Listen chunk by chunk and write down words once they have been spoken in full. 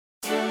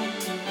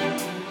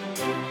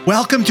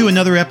Welcome to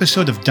another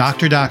episode of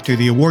Dr. Doctor,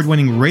 the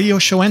award-winning radio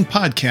show and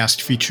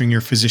podcast featuring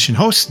your physician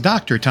hosts,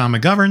 Dr. Tom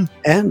McGovern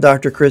and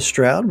Dr. Chris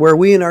Stroud, where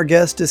we and our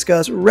guests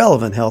discuss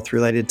relevant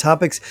health-related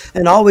topics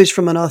and always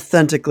from an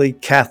authentically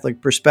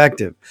Catholic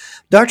perspective.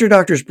 Dr.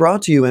 Doctor is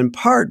brought to you in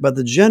part by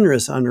the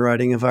generous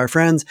underwriting of our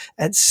friends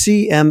at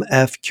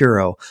CMF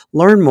Curo.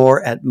 Learn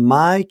more at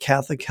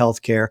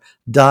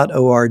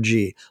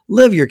mycatholichealthcare.org.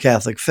 Live your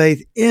Catholic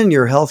faith in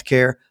your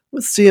healthcare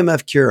with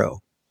CMF Curo.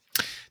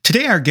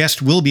 Today, our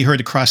guest will be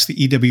heard across the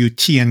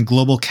EWTN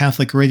Global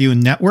Catholic Radio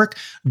Network.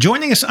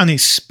 Joining us on a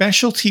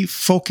specialty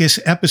focus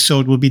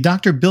episode will be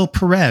Dr. Bill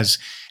Perez,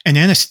 an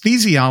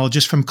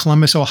anesthesiologist from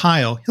Columbus,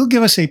 Ohio. He'll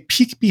give us a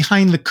peek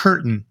behind the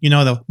curtain,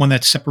 the one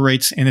that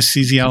separates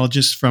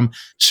anesthesiologists from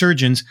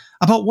surgeons,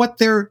 about what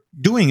they're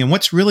doing and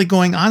what's really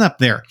going on up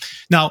there.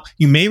 Now,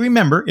 you may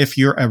remember, if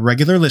you're a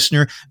regular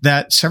listener,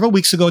 that several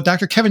weeks ago,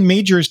 Dr. Kevin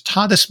Majors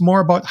taught us more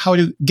about how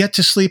to get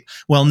to sleep.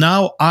 Well,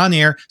 now on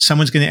air,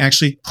 someone's going to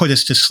actually put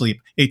us to sleep,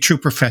 a true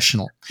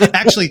professional.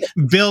 Actually,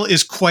 Bill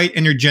is quite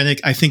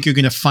energetic. I think you're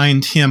going to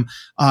find him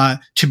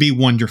to be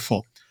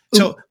wonderful.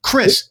 So,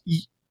 Chris,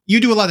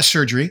 you do a lot of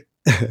surgery.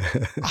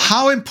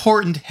 How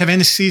important have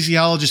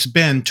anesthesiologists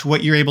been to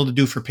what you're able to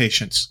do for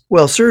patients?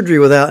 Well, surgery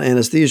without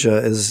anesthesia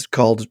is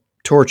called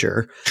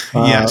torture.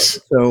 Yes.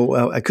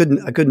 So I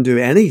couldn't do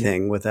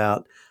anything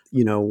without,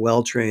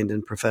 well-trained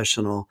and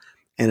professional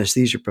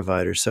anesthesia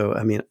providers. So,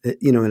 I mean,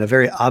 in a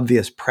very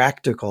obvious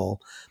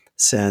practical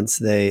sense,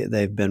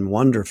 they've been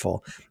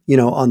wonderful.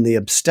 On the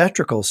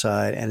obstetrical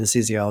side,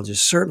 anesthesiologists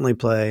certainly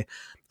play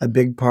a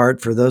big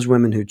part for those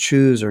women who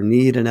choose or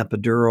need an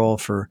epidural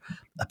for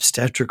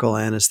obstetrical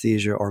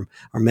anesthesia, or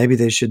maybe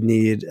they should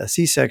need a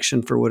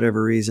C-section for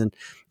whatever reason.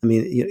 I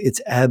mean, it's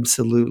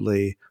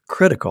absolutely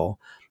critical.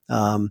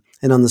 And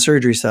on the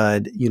surgery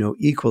side,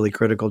 equally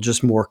critical,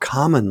 just more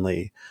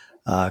commonly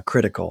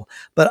critical.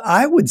 But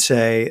I would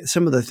say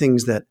some of the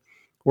things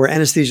where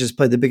anesthesia has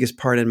played the biggest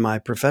part in my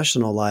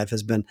professional life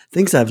has been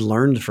things I've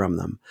learned from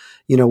them.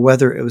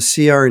 Whether it was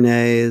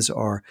CRNAs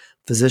or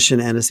physician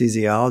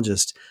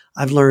anesthesiologists,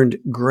 I've learned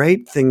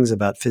great things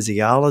about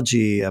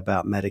physiology,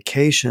 about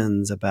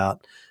medications,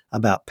 about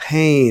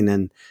pain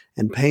and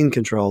pain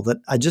control that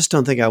I just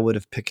don't think I would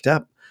have picked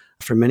up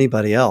from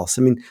anybody else.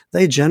 I mean,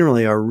 they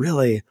generally are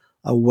really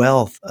a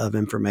wealth of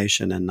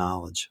information and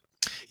knowledge.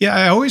 Yeah,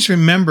 I always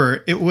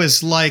remember it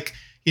was like,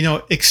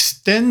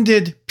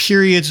 extended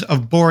periods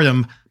of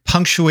boredom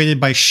punctuated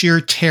by sheer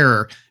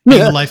terror in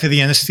the life of the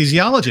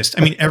anesthesiologist.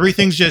 I mean,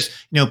 everything's just,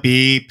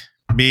 beep,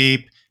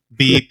 beep,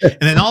 beep. And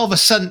then all of a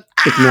sudden,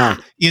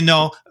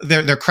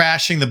 they're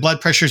crashing, the blood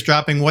pressure's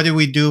dropping. What do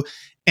we do?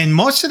 And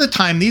most of the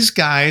time, these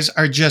guys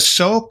are just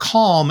so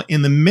calm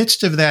in the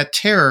midst of that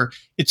terror.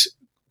 It's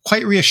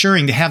quite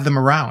reassuring to have them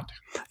around.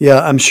 Yeah,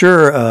 I'm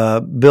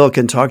sure Bill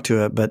can talk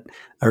to it,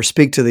 or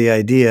speak to the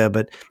idea,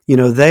 but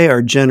they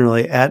are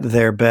generally at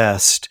their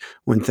best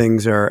when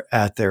things are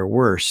at their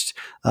worst.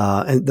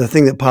 And the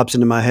thing that pops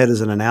into my head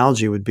as an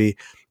analogy would be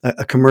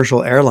a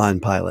commercial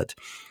airline pilot.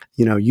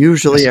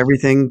 Usually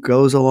everything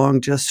goes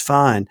along just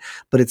fine,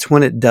 but it's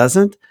when it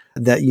doesn't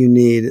that you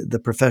need the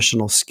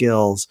professional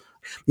skills.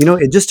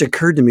 It just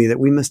occurred to me that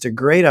we missed a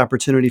great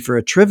opportunity for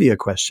a trivia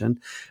question.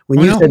 When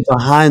you said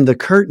behind the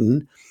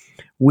curtain,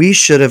 we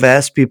should have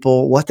asked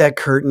people what that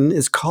curtain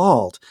is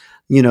called.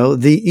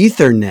 The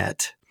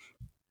Ethernet.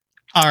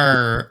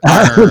 Not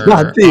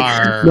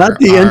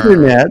the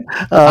internet.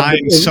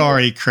 I'm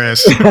sorry,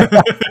 Chris.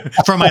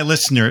 For our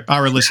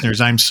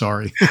listeners, I'm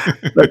sorry.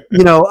 But,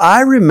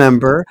 I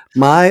remember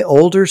my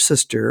older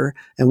sister,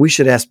 and we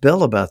should ask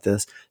Bill about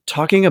this,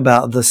 talking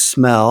about the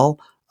smell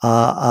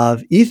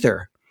of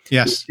ether.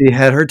 Yes. She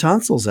had her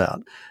tonsils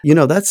out.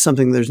 That's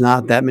something there's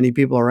not that many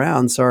people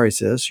around. Sorry,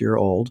 sis, you're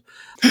old.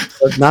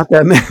 But not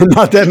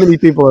that many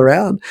people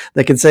around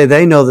that can say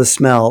they know the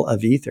smell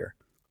of ether.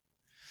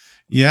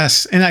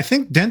 Yes. And I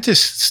think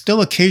dentists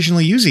still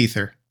occasionally use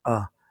ether.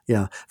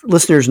 Yeah.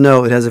 Listeners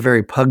know it has a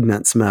very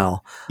pungent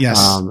smell. Yes.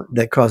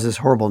 That causes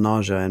horrible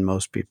nausea in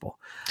most people.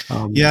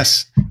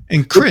 Yes.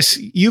 And Chris,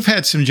 you've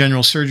had some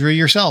general surgery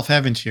yourself,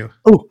 haven't you?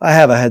 Oh, I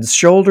have. I had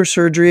shoulder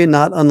surgery,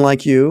 not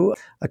unlike you,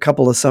 a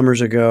couple of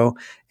summers ago.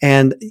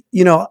 And,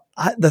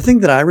 the thing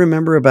that I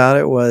remember about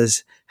it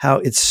was how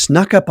it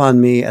snuck up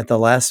on me at the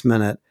last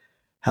minute,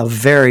 how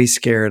very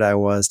scared I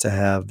was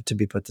to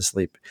be put to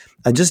sleep.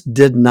 I just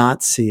did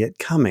not see it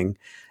coming.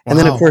 And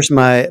then, of course,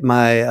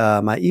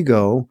 my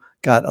ego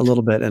got a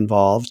little bit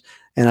involved,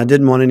 and I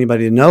didn't want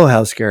anybody to know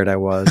how scared I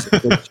was,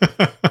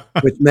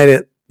 which made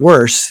it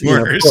worse.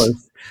 Of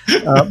course.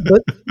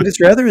 But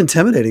it's rather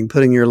intimidating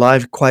putting your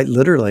life quite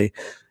literally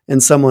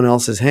in someone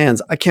else's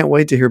hands. I can't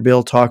wait to hear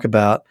Bill talk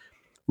about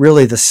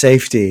really the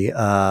safety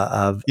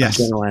of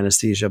general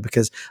anesthesia,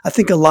 because I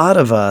think a lot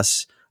of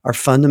us are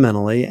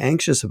fundamentally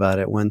anxious about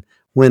it when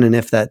and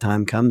if that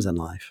time comes in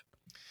life.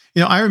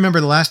 I remember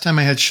the last time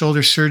I had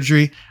shoulder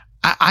surgery,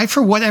 I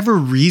for whatever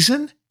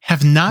reason,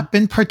 have not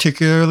been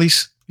particularly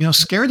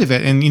scared of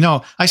it. And,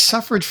 I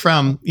suffered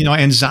from,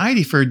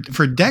 anxiety for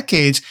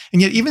decades.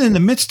 And yet even in the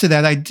midst of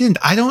that, I didn't.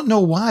 I don't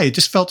know why. It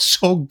just felt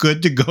so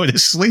good to go to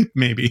sleep,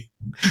 maybe.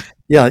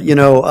 Yeah,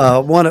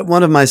 one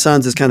of my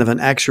sons is kind of an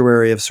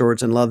actuary of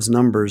sorts and loves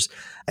numbers,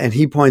 and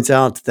he points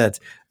out that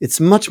it's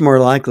much more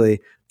likely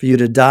for you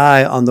to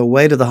die on the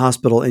way to the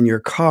hospital in your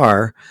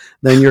car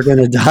than you're going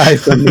to die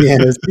from the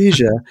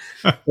anesthesia.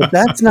 But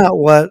that's not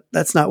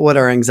what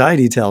our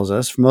anxiety tells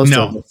us for most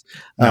of us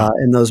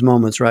in those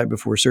moments right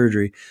before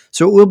surgery.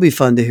 So it will be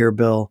fun to hear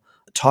Bill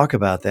talk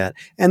about that.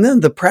 And then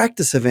the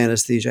practice of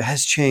anesthesia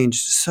has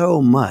changed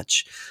so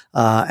much,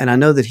 and I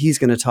know that he's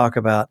going to talk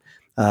about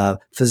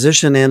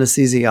physician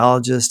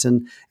anesthesiologist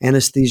and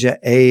anesthesia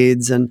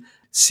aides and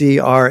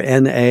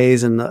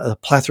CRNAs and a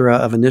plethora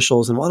of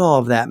initials and what all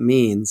of that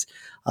means,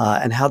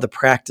 and how the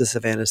practice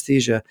of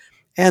anesthesia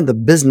and the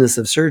business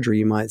of surgery,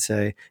 you might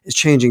say, is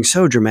changing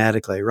so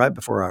dramatically right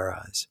before our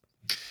eyes.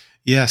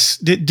 Yes.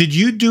 Did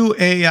you do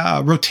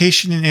a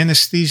rotation in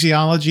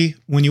anesthesiology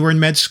when you were in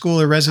med school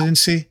or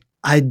residency?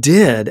 I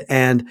did.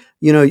 And,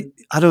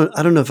 I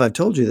don't know if I've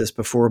told you this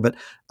before, but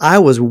I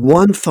was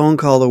one phone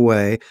call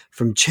away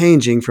from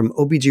changing from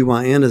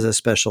OBGYN as a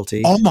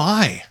specialty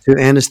to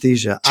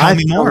anesthesia. Tell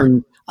me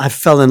more. I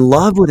fell in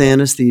love with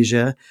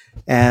anesthesia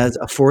as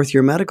a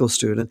fourth-year medical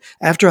student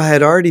after I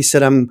had already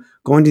said I'm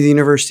going to the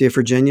University of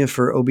Virginia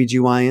for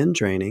OBGYN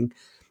training,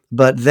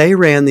 but they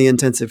ran the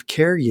intensive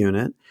care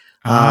unit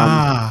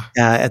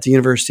at the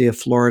University of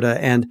Florida,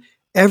 and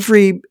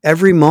every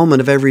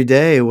moment of every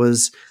day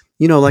was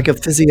like a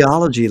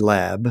physiology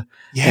lab.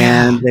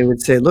 Yeah. And they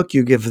would say, look,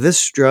 you give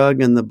this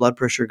drug and the blood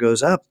pressure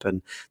goes up,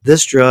 and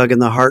this drug and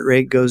the heart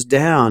rate goes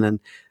down. And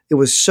it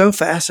was so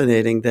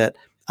fascinating that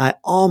I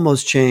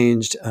almost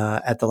changed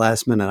at the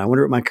last minute. I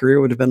wonder what my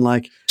career would have been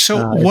like.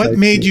 So what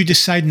made you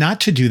decide not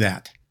to do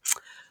that?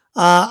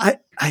 I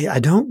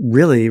don't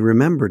really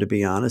remember, to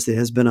be honest. It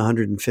has been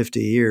 150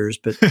 years.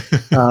 But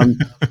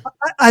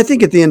I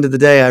think at the end of the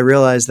day, I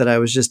realized that I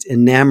was just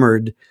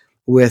enamored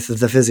with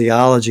the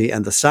physiology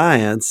and the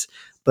science,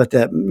 but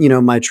that,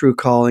 my true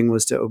calling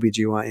was to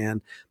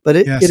OBGYN. But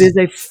it is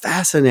a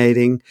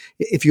fascinating,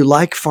 if you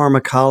like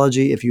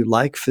pharmacology, if you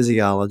like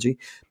physiology,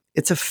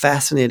 it's a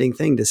fascinating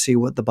thing to see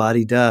what the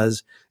body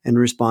does in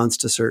response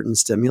to certain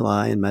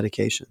stimuli and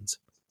medications.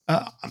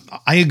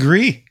 I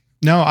agree.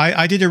 No,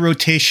 I did a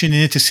rotation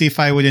in it to see if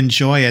I would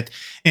enjoy it.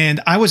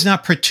 And I was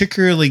not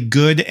particularly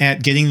good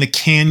at getting the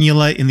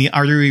cannula in the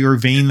artery or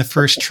vein the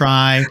first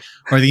try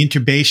or the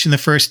intubation the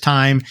first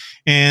time.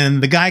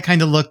 And the guy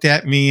kind of looked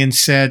at me and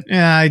said,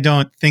 I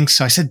don't think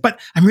so. I said, but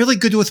I'm really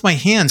good with my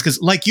hands because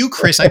like you,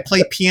 Chris, I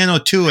play piano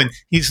too. And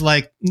he's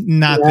like,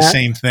 not the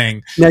same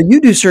thing. Now, you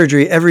do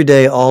surgery every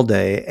day, all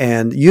day,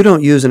 and you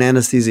don't use an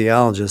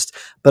anesthesiologist.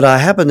 But I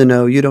happen to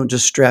know you don't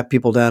just strap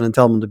people down and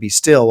tell them to be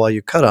still while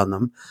you cut on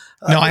them.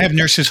 No, I have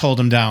nurses hold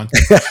them down.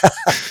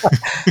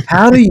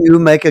 How do you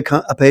make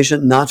a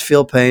patient not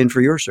feel pain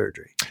for your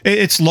surgery?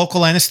 It's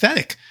local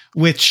anesthetic,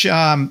 which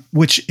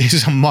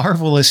is a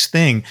marvelous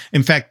thing.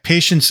 In fact,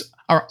 patients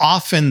are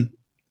often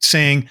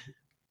saying,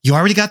 you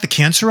already got the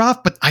cancer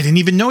off, but I didn't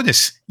even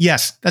notice.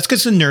 Yes, that's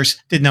because the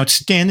nurse did an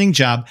outstanding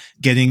job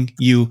getting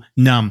you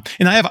numb.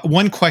 And I have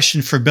one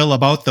question for Bill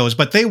about those,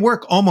 but they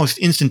work almost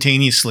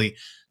instantaneously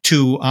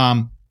to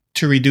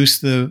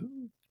reduce the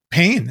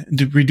pain,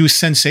 to reduce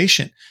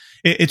sensation.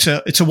 It's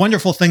a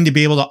wonderful thing to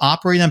be able to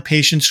operate on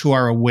patients who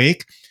are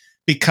awake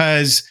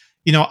because,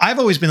 I've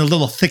always been a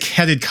little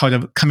thick-headed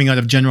coming out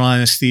of general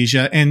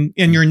anesthesia, and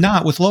you're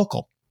not with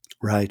local.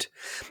 Right.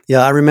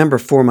 Yeah, I remember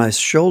for my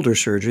shoulder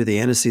surgery, the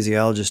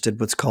anesthesiologist did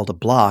what's called a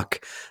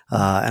block,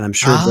 and I'm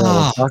sure Bill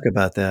will talk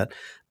about that.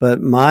 But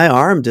my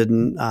arm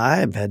I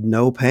had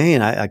no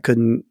pain. I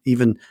couldn't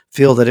even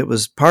feel that it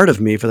was part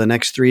of me for the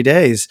next 3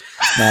 days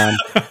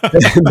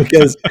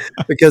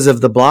because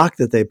of the block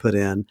that they put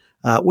in,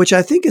 which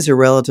I think is a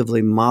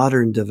relatively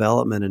modern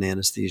development in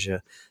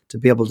anesthesia, to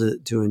be able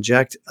to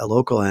inject a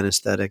local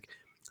anesthetic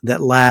that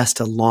lasts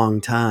a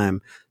long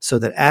time so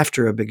that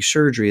after a big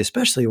surgery,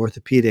 especially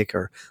orthopedic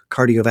or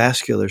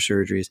cardiovascular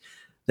surgeries,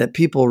 that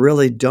people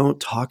really don't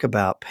talk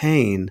about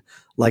pain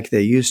like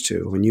they used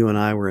to when you and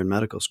I were in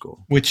medical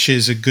school. Which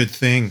is a good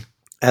thing.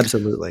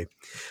 Absolutely.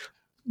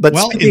 But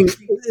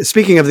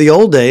speaking of the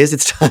old days,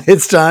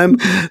 it's time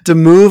to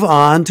move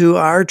on to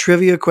our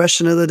trivia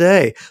question of the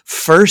day.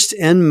 First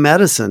in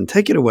medicine.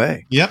 Take it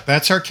away. Yep,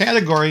 that's our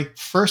category,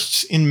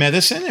 firsts in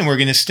medicine, and we're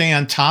going to stay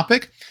on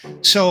topic.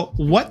 So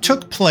what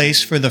took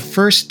place for the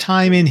first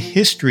time in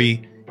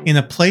history in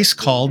a place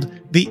called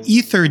the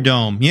Ether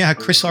Dome? Yeah,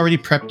 Chris already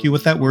prepped you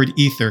with that word,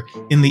 ether.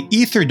 In the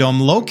Ether Dome,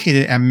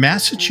 located at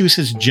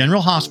Massachusetts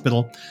General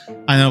Hospital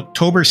on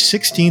October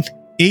 16th,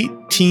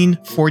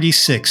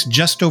 1846,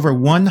 just over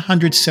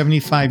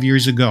 175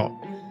 years ago.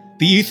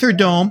 The Ether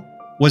Dome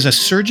was a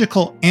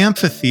surgical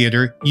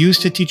amphitheater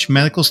used to teach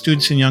medical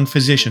students and young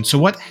physicians. So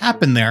what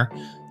happened there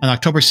on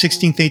October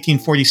 16th,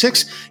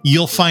 1846?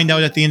 You'll find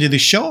out at the end of the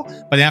show.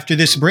 But after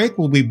this break,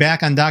 we'll be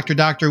back on Dr.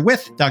 Doctor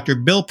with Dr.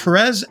 Bill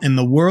Perez in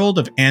the world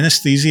of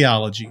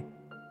anesthesiology.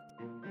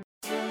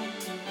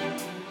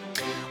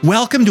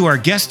 Welcome to our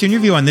guest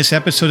interview on this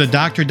episode of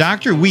Dr.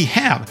 Doctor. We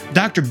have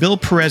Dr. Bill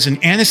Perez, an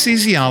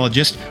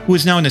anesthesiologist who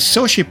is now an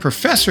associate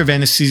professor of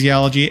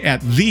anesthesiology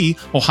at The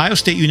Ohio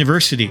State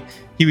University.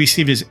 He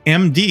received his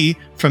MD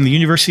from the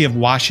University of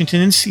Washington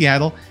in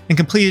Seattle and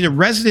completed a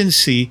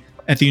residency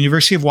at the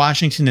University of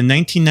Washington in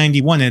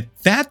 1991. At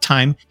that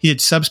time, he did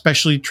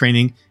subspecialty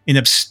training in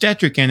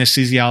obstetric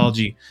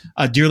anesthesiology,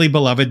 dearly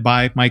beloved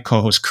by my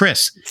co-host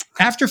Chris.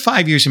 After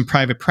 5 years in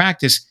private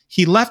practice,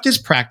 he left his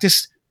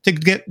practice to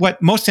get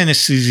what most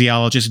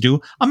anesthesiologists do,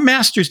 a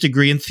master's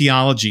degree in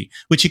theology,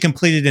 which he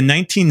completed in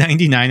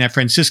 1999 at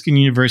Franciscan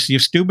University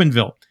of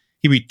Steubenville.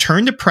 He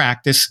returned to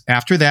practice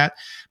after that,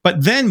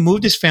 but then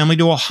moved his family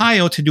to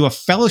Ohio to do a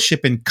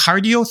fellowship in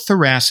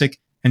cardiothoracic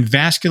and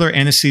vascular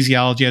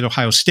anesthesiology at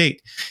Ohio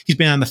State. He's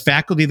been on the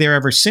faculty there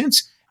ever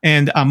since,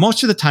 and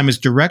most of the time is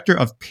director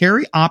of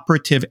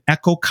perioperative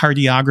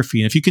echocardiography.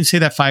 And if you can say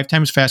that 5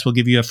 times fast, we'll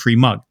give you a free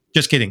mug.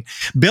 Just kidding.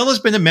 Bill has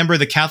been a member of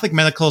the Catholic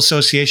Medical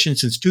Association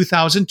since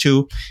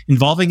 2002,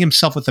 involving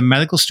himself with the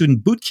medical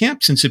student boot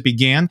camp since it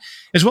began,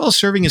 as well as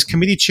serving as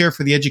committee chair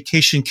for the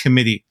Education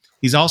Committee.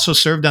 He's also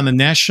served on the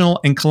National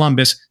and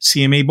Columbus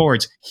CMA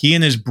boards. He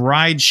and his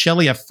bride,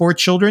 Shelley, have 4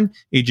 children,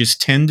 ages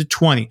 10 to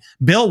 20.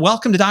 Bill,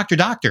 welcome to Dr.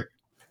 Doctor.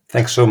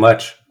 Thanks so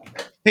much.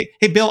 Hey,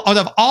 Bill, out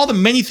of all the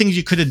many things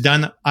you could have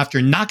done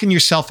after knocking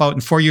yourself out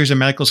in 4 years of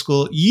medical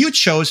school, you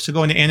chose to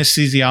go into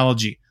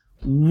anesthesiology.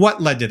 What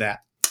led to that?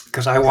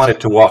 Because I wanted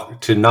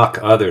to knock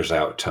others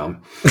out,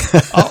 Tom.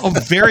 Oh,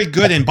 very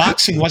good. And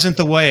boxing wasn't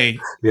the way,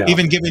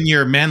 even given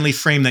your manly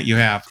frame that you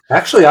have.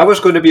 Actually, I was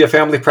going to be a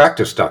family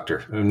practice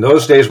doctor. In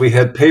those days, we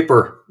had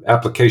paper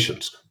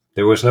applications.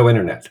 There was no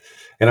internet.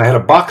 And I had a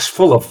box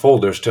full of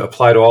folders to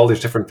apply to all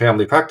these different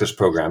family practice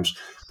programs.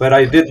 But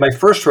I did my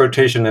first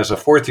rotation as a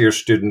 4th-year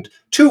student,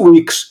 2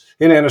 weeks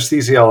in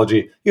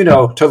anesthesiology,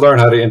 to learn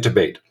how to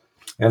intubate.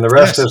 And the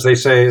rest, as they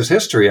say, is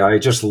history. I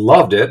just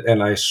loved it,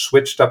 and I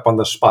switched up on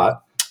the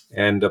spot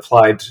and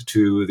applied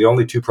to the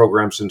only 2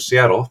 programs in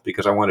Seattle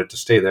because I wanted to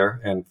stay there,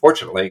 and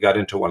fortunately got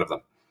into one of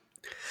them.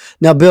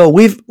 Now, Bill,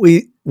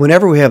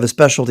 whenever we have a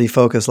specialty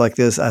focus like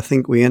this, I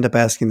think we end up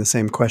asking the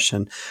same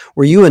question.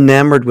 Were you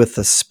enamored with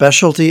the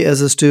specialty as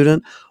a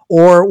student,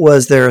 or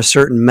was there a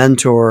certain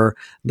mentor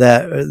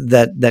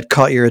that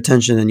caught your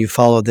attention and you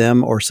followed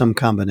them, or some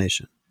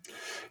combination?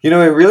 It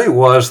really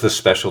was the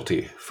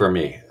specialty for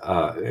me.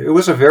 It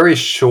was a very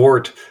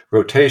short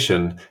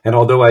rotation, and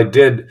although I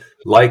did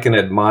like and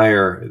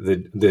admire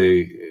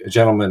the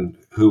gentleman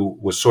who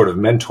was sort of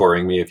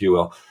mentoring me, if you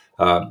will,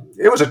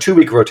 it was a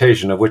 2-week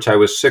rotation of which I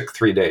was sick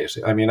 3 days.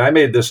 I mean, I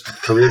made this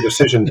career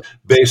decision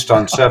based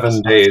on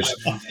 7 days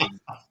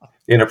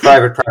in a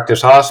private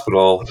practice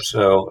hospital.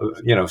 So,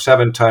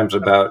 7 times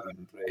about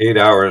 8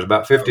 hours,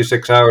 about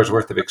 56 hours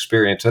worth of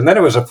experience. And then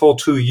it was a full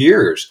 2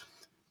 years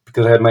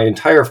because I had my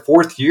entire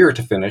 4th year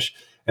to finish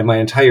and my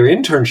entire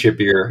internship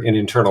year in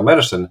internal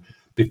medicine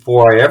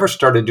before I ever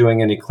started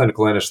doing any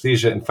clinical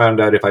anesthesia and found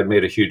out if I'd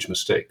made a huge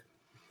mistake.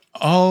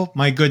 Oh,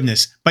 my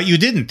goodness. But you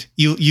didn't.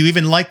 You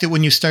even liked it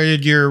when you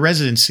started your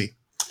residency.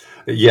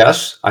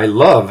 Yes, I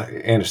love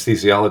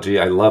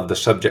anesthesiology. I love the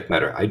subject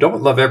matter. I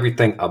don't love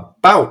everything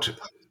about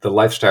the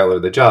lifestyle or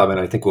the job, and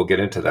I think we'll get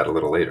into that a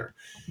little later.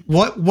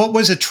 What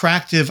was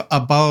attractive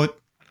about,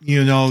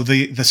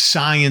 the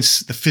science,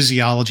 the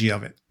physiology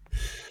of it?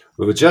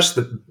 It was just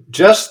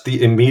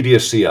the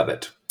immediacy of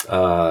it.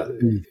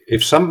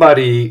 If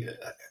somebody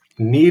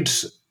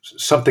needs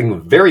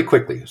something very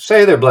quickly,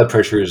 say their blood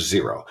pressure is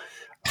 0,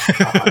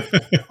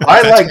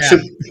 I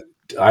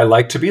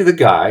like to be the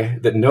guy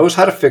that knows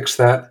how to fix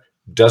that,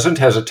 doesn't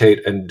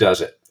hesitate, and does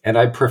it. And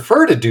I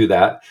prefer to do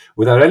that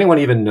without anyone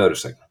even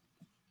noticing.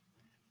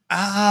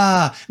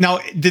 Now,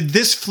 did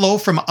this flow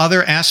from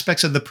other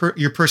aspects of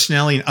your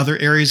personality in other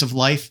areas of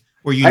life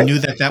where you knew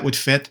that would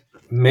fit?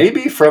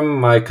 Maybe from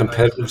my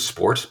competitive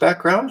sports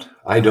background.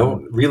 I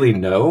don't really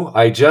know.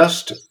 I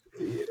just,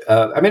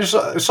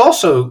 it's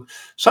also,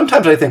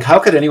 sometimes I think, how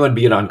could anyone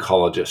be an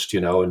oncologist,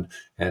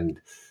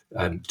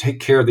 and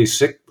take care of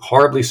these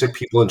horribly sick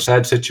people in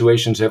sad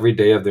situations every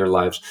day of their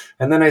lives?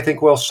 And then I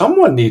think, well,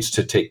 someone needs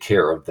to take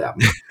care of them,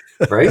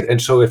 right? And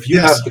so if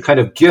you have the kind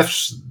of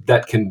gifts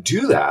that can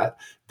do that,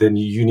 then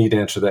you need to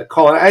answer that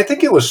call. And I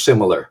think it was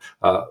similar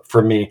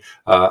for me.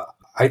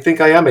 I think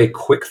I am a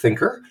quick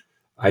thinker.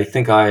 I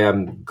think I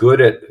am good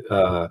at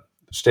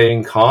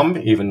staying calm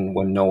even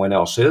when no one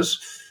else is.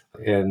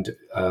 And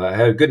I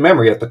had a good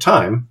memory at the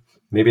time,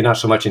 maybe not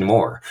so much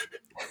anymore.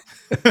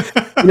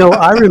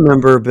 I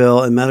remember,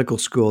 Bill, in medical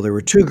school, there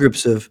were two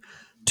groups of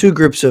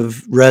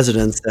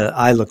residents that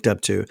I looked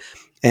up to,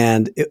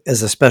 and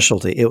as a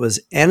specialty, it was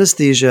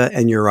anesthesia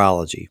and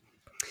urology.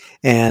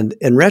 And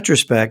in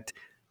retrospect,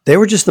 they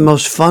were just the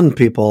most fun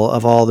people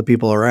of all the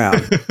people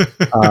around.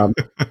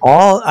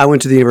 I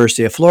went to the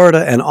University of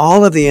Florida, and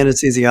all of the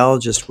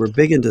anesthesiologists were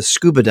big into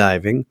scuba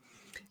diving,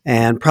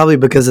 and probably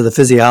because of the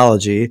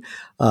physiology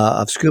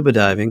of scuba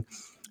diving.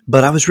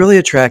 But I was really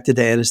attracted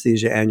to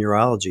anesthesia and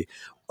urology.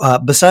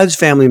 Besides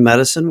family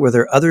medicine, were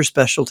there other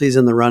specialties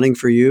in the running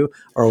for you,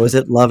 or was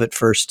it love at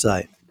first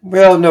sight?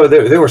 Well, no,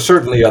 there were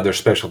certainly other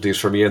specialties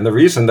for me. And the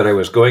reason that I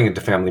was going into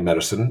family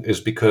medicine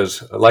is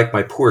because, like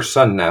my poor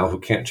son now, who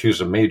can't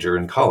choose a major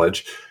in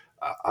college,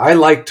 I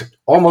liked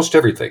almost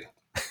everything.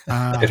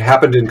 It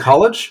happened in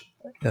college,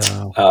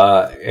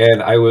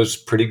 and I was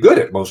pretty good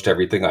at most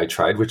everything I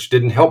tried, which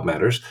didn't help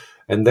matters.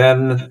 And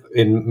then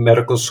in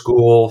medical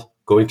school,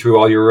 going through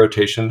all your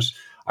rotations,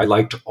 I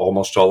liked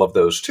almost all of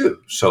those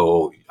too.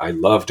 So I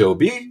loved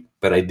OB,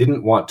 but I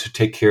didn't want to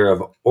take care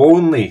of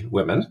only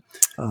women.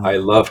 I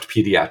loved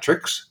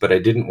pediatrics, but I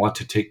didn't want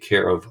to take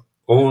care of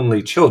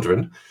only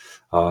children.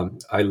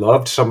 I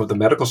loved some of the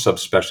medical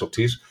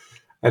subspecialties.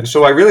 And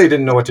so I really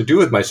didn't know what to do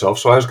with myself.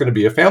 So I was going to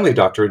be a family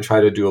doctor and try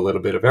to do a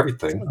little bit of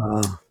everything.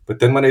 But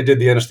then when I did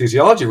the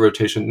anesthesiology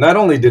rotation, not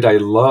only did I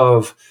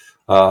love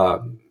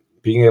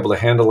being able to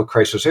handle a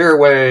crisis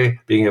airway,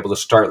 being able to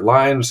start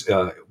lines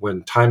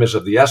when time is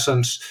of the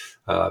essence,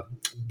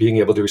 being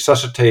able to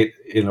resuscitate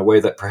in a way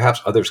that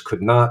perhaps others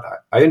could not.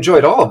 I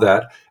enjoyed all of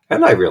that.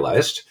 And I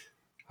realized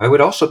I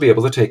would also be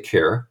able to take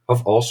care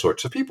of all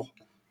sorts of people.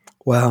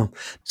 Wow.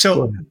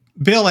 So,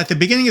 Bill, at the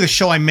beginning of the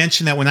show, I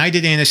mentioned that when I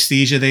did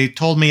anesthesia, they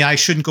told me I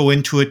shouldn't go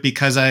into it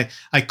because I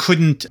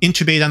couldn't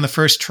intubate on the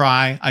first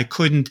try. I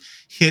couldn't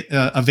hit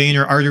a vein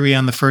or artery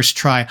on the first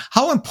try.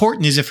 How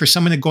important is it for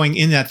someone going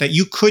in that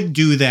you could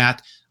do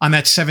that on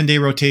that 7-day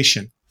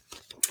rotation?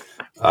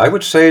 I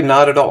would say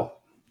not at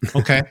all.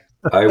 Okay.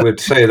 I would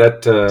say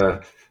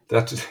that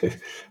that's,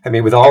 I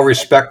mean, with all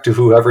respect to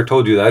whoever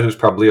told you that, who's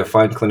probably a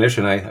fine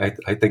clinician,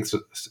 I think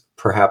it's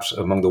perhaps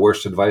among the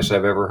worst advice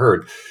I've ever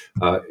heard.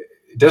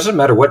 It doesn't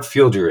matter what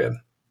field you're in.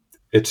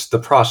 It's the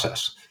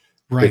process.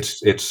 Right.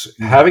 It's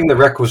having the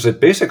requisite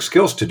basic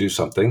skills to do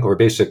something, or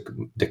basic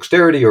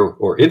dexterity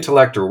or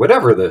intellect or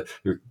whatever the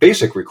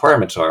basic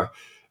requirements are.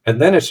 And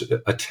then it's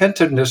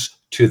attentiveness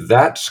to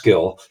that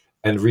skill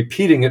and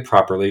repeating it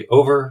properly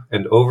over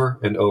and over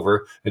and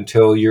over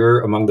until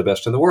you're among the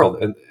best in the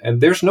world.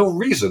 And there's no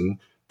reason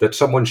that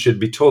someone should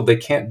be told they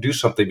can't do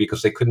something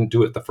because they couldn't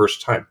do it the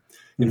first time.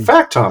 In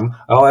fact, Tom,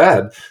 I'll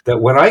add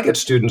that when I get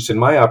students in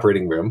my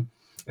operating room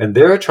and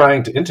they're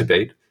trying to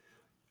intubate,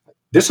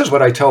 this is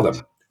what I tell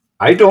them.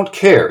 I don't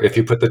care if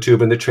you put the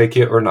tube in the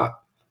trachea or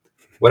not.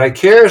 What I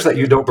care is that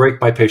you don't break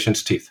my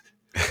patient's teeth.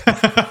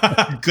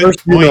 Good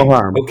point. No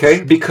harm.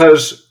 Okay,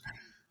 because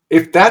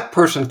if that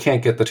person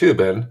can't get the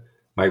tube in,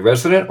 my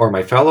resident or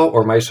my fellow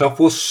or myself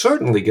will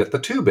certainly get the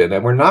tube in,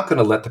 and we're not going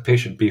to let the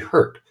patient be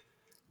hurt.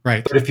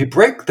 Right. But if you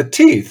break the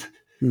teeth,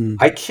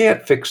 I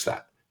can't fix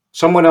that.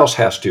 Someone else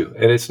has to,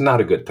 and it's not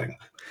a good thing.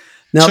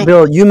 Now,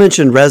 Bill, you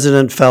mentioned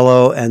resident,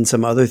 fellow, and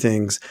some other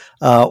things.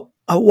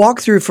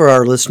 Walk through for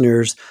our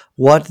listeners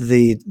what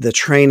the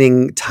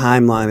training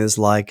timeline is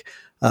like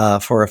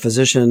for a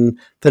physician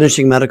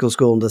finishing medical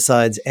school and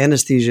decides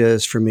anesthesia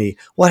is for me.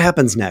 What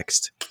happens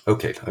next?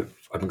 Okay.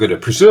 I'm going to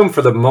presume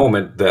for the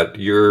moment that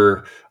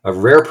you're a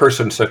rare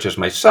person such as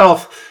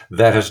myself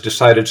that has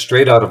decided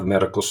straight out of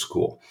medical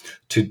school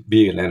to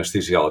be an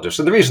anesthesiologist.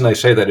 And the reason I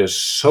say that is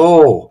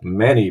so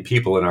many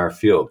people in our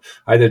field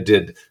either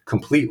did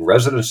complete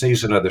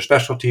residencies in other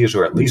specialties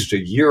or at least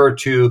a year or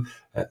two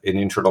in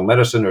internal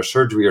medicine or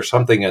surgery or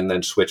something and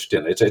then switched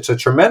in. It's a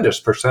tremendous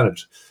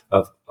percentage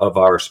of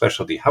our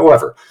specialty.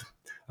 However,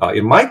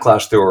 in my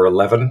class, there were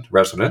 11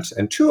 residents,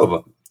 and two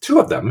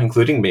of them,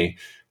 including me,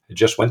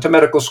 just went to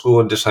medical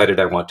school and decided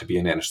I want to be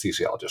an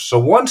anesthesiologist. So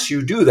once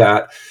you do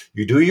that,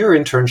 you do your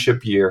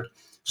internship year.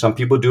 Some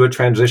people do a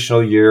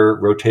transitional year,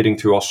 rotating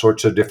through all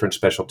sorts of different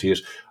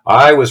specialties.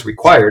 I was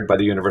required by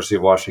the University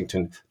of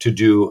Washington to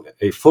do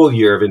a full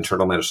year of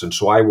internal medicine.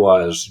 So I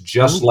was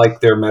just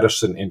like their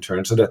medicine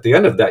interns. And at the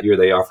end of that year,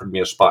 they offered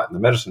me a spot in the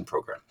medicine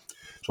program.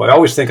 So I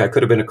always think I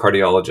could have been a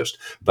cardiologist,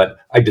 but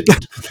I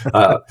didn't.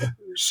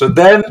 So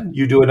then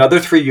you do another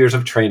 3 years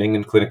of training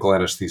in clinical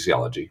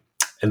anesthesiology.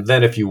 And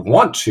then if you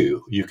want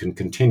to, you can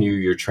continue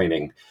your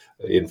training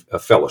in a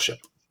fellowship,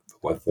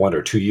 1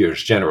 or 2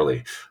 years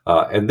generally.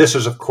 And this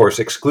is, of course,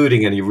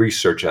 excluding any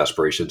research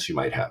aspirations you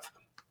might have.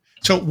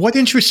 So what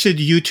interested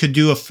you to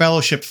do a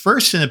fellowship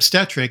first in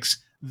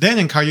obstetrics, then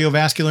in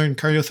cardiovascular and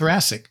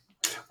cardiothoracic?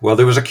 Well,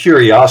 there was a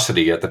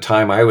curiosity at the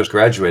time I was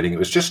graduating. It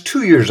was just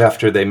 2 years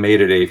after they made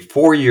it a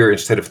 4-year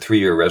instead of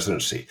 3-year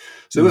residency.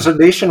 So there was a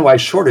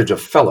nationwide shortage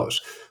of fellows.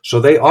 So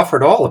they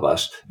offered all of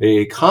us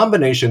a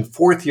combination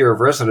 4th year of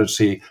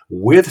residency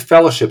with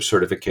fellowship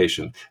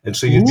certification. And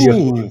so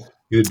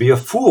you'd be a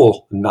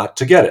fool not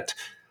to get it.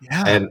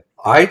 Yeah. And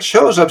I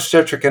chose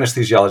obstetric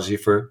anesthesiology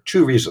for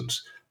 2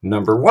 reasons.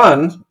 Number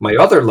one, my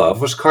other love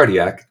was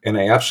cardiac, and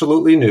I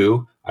absolutely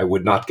knew I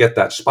would not get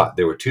that spot.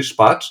 There were 2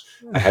 spots.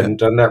 I hadn't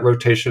done that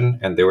rotation,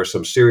 and there were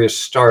some serious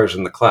stars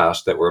in the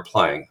class that were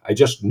applying. I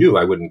just knew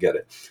I wouldn't get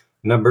it.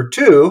 Number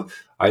 2,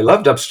 I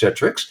loved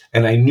obstetrics,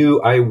 and I knew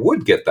I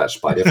would get that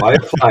spot. If I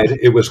applied,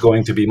 it was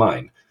going to be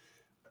mine.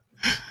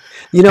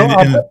 You know,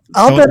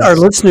 I'll bet our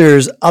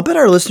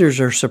listeners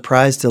are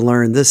surprised to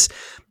learn this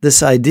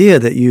idea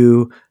that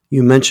you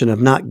mentioned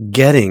of not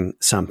getting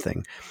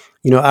something.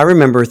 You know, I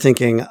remember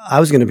thinking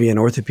I was going to be an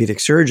orthopedic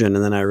surgeon,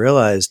 and then I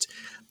realized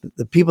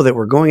the people that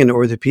were going into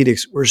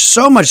orthopedics were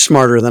so much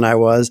smarter than I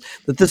was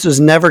that this was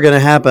never going to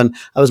happen.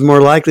 I was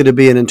more likely to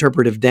be an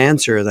interpretive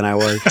dancer than I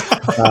was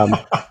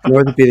an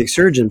orthopedic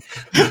surgeon.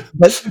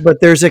 But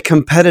there's a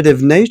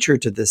competitive nature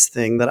to this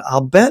thing that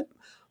I'll bet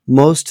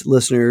most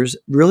listeners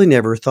really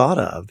never thought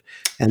of.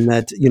 And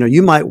that,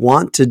 you might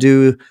want to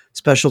do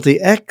specialty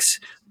X,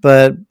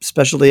 but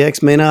specialty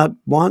X may not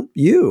want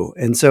you.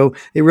 And so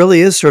it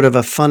really is sort of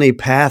a funny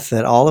path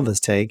that all of us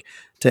take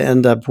to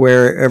end up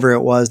wherever it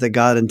was that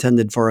God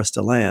intended for us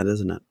to land,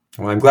 isn't it?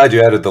 Well, I'm glad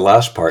you added the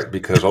last part,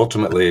 because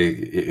ultimately,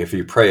 if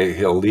you pray,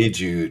 he'll lead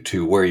you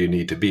to where you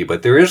need to be.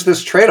 But there is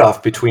this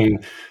trade-off between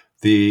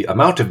the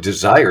amount of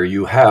desire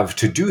you have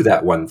to do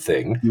that one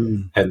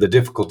thing and the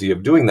difficulty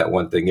of doing that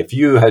one thing. If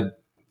you had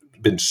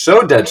been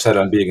so dead set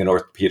on being an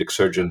orthopedic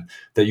surgeon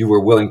that you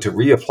were willing to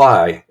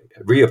reapply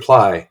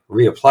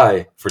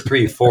for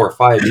 3, 4,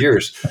 5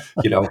 years,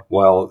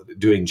 while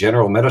doing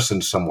general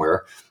medicine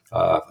somewhere.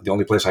 The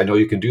only place I know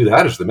you can do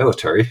that is the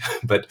military,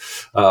 but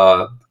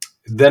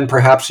then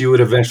perhaps you would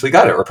eventually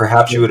got it, or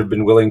perhaps you would have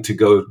been willing to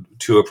go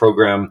to a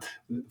program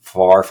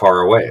far,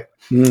 far away.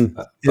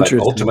 But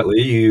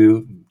ultimately,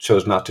 you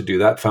chose not to do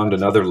that, found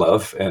another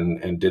love,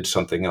 and did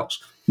something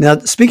else. Now,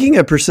 speaking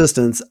of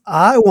persistence,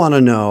 I want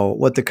to know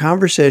what the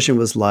conversation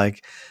was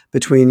like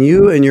between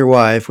you and your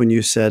wife when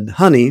you said,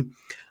 honey,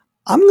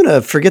 I'm going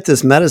to forget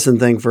this medicine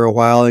thing for a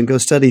while and go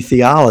study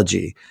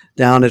theology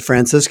down at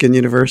Franciscan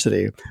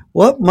University.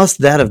 What must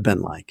that have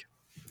been like?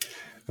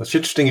 It's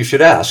interesting you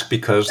should ask,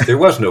 because there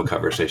was no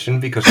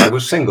conversation, because I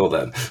was single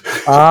then.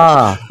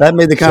 That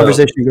made the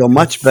conversation go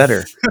much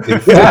better.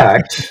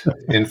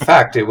 In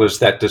fact, it was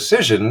that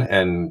decision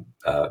and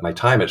my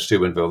time at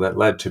Steubenville that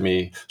led to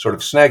me sort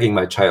of snagging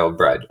my child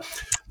bride.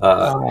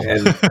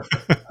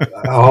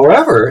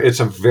 However, it's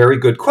a very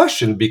good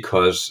question,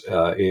 because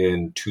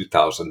in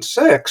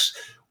 2006,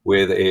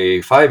 with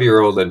a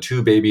 5-year-old and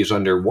 2 babies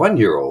under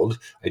 1-year-old,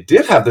 I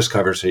did have this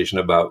conversation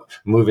about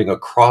moving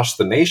across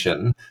the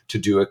nation to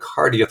do a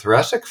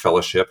cardiothoracic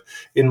fellowship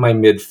in my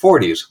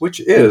mid-40s,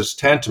 which is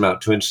tantamount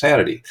to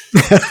insanity.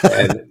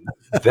 And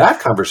that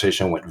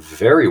conversation went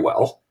very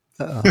well.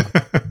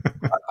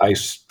 I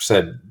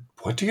said,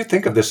 what do you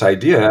think of this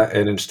idea?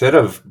 And instead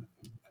of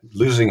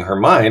losing her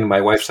mind,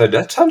 my wife said,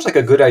 that sounds like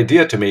a good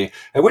idea to me,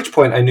 at which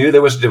point I knew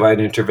there was divine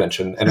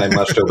intervention and I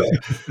must obey.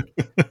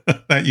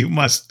 That you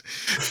must.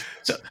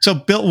 So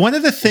Bill, one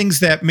of the things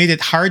that made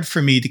it hard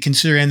for me to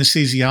consider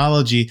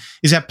anesthesiology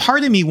is that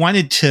part of me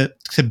wanted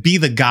to be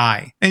the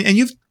guy. And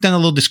you've done a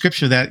little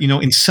description of that,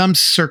 in some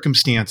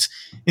circumstance.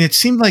 And it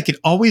seemed like it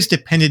always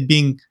depended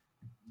being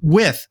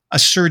with a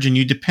surgeon.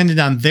 You depended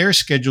on their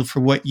schedule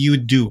for what you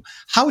would do.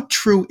 How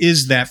true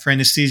is that for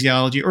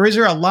anesthesiology? Or is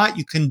there a lot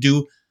you can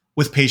do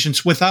with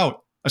patients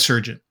without a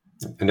surgeon?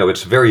 No,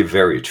 it's very,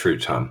 very true,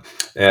 Tom.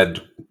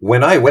 And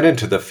when I went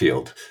into the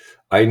field,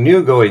 I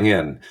knew going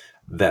in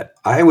that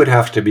I would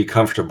have to be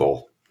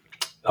comfortable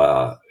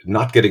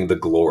not getting the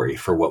glory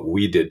for what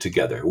we did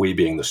together, we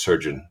being the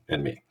surgeon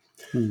and me.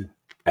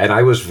 And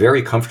I was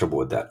very comfortable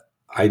with that.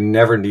 I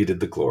never needed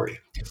the glory.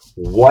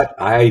 What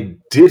I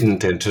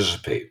didn't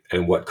anticipate,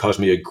 and what caused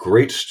me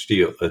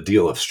a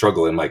deal of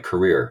struggle in my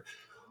career,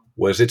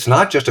 was it's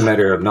not just a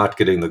matter of not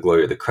getting the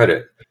glory or the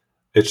credit.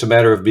 It's a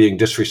matter of being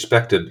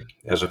disrespected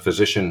as a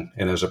physician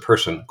and as a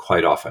person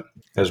quite often,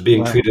 as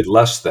being treated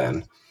less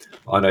than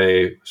on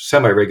a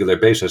semi-regular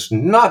basis,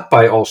 not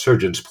by all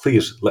surgeons,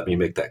 please let me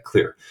make that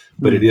clear,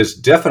 but it is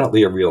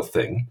definitely a real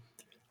thing.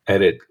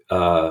 And it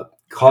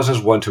causes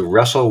one to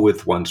wrestle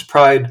with one's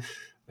pride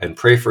and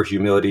pray for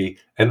humility,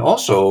 and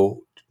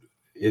also,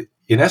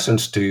 in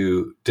essence,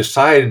 to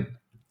decide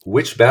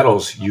which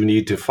battles you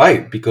need to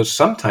fight, because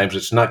sometimes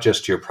it's not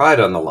just your pride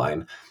on the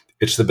line,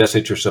 it's the best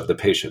interest of the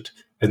patient.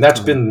 And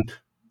that's been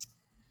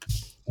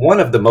one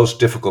of the most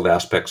difficult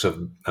aspects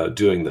of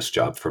doing this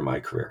job for my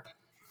career.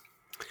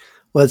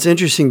 Well, it's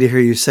interesting to hear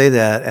you say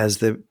that as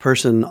the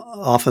person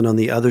often on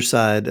the other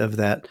side of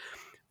that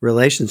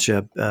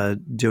relationship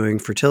doing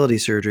fertility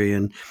surgery.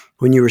 And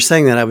when you were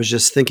saying that, I was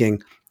just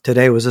thinking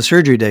today was a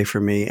surgery day for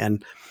me.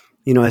 And,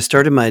 I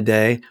started my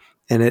day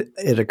and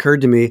it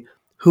occurred to me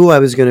who I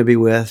was going to be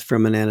with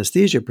from an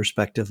anesthesia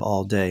perspective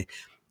all day.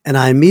 And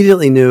I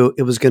immediately knew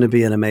it was going to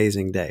be an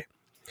amazing day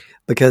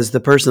because the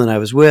person that I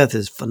was with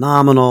is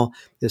phenomenal,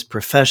 is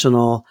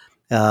professional.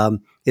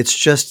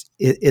 It's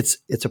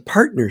a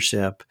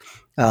partnership.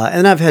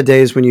 And I've had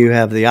days when you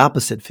have the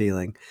opposite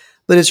feeling,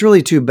 but it's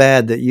really too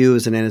bad that you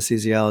as an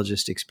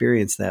anesthesiologist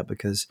experience that,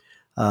 because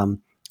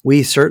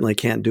we certainly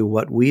can't do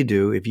what we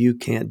do if you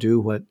can't do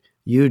what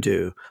you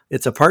do.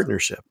 It's a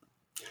partnership.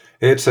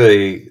 It's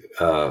a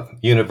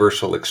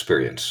universal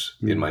experience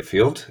in my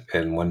field,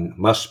 and one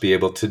must be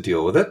able to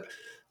deal with it.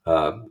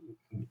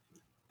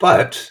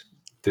 But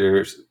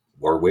there's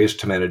ways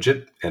to manage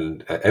it.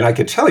 And I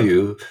can tell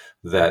you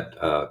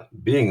that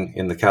being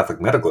in the Catholic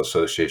Medical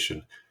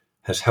Association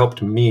has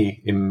helped me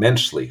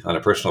immensely on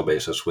a personal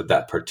basis with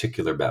that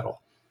particular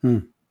battle.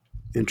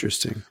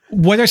 Interesting.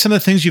 What are some of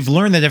the things you've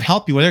learned that have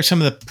helped you? What are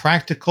some of the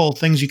practical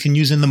things you can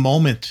use in the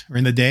moment or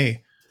in the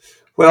day?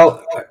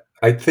 Well,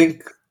 I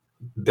think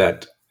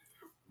that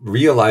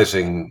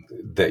realizing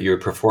that you're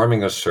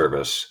performing a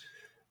service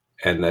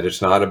and that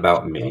it's not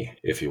about me,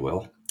 if you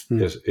will,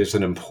 is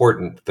an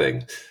important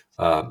thing.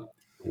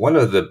 One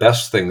of the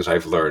best things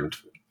I've learned,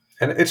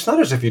 and it's not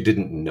as if you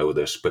didn't know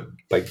this, but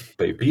by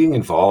being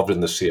involved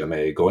in the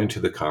CMA, going to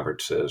the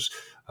conferences,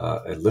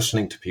 and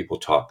listening to people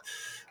talk,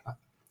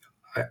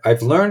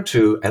 I've learned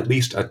to at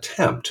least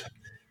attempt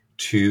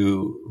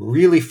to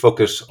really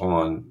focus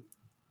on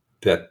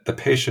that the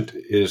patient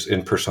is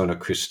in persona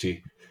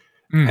Christi.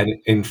 And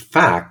in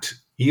fact,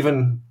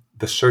 even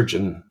the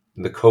surgeon,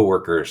 the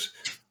coworkers,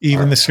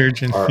 the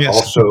surgeon are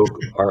yes.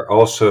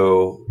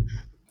 also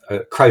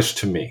Christ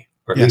to me,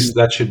 or at least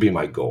that should be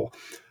my goal.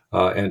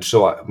 And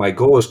so my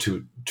goal is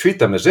to treat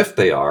them as if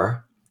they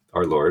are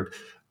our Lord,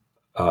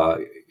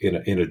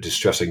 in a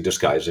distressing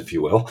disguise, if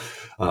you will,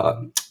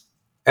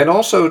 and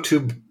also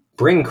to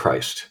bring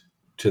Christ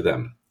to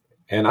them.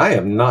 And I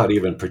am not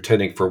even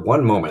pretending for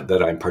one moment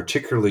that I'm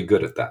particularly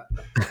good at that.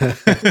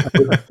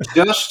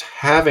 Just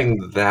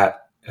having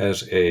that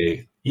as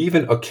a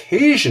even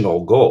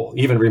occasional goal,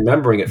 even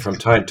remembering it from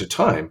time to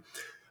time,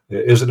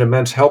 is an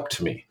immense help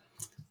to me.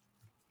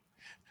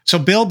 So,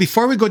 Bill,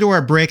 before we go to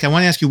our break, I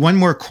want to ask you one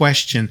more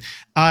question.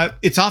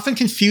 It's often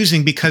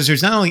confusing because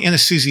there's not only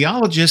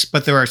anesthesiologists,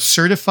 but there are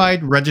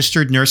certified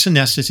registered nurse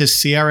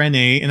anesthetists,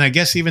 CRNA, and I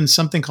guess even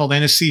something called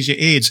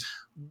anesthesia aides.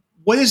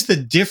 What is the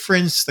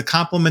difference, the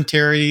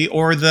complementarity,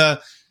 or the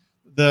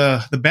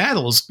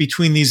battles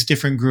between these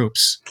different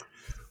groups?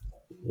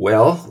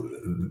 Well,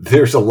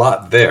 there's a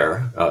lot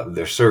there.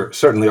 There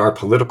certainly are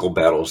political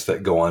battles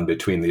that go on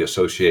between the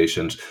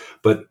associations,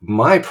 but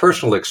my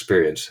personal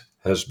experience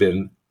has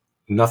been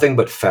nothing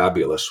but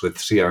fabulous with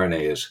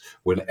CRNAs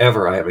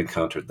whenever I have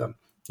encountered them.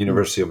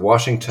 University of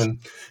Washington,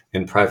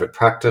 in private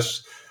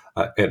practice,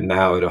 and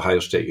now at Ohio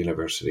State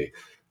University.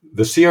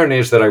 The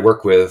CRNAs that I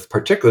work with,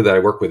 particularly that I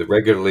work with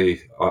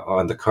regularly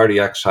on the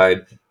cardiac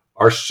side,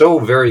 are so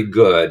very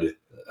good.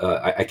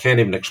 I can't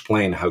even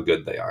explain how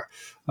good they are.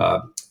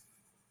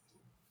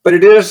 But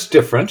it is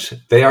different.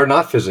 They are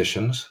not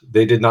physicians.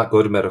 They did not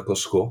go to medical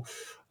school.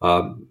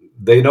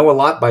 They know a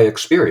lot by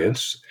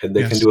experience, and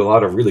they can do a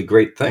lot of really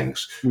great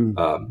things.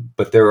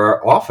 But there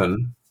are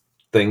often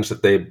things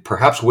that they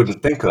perhaps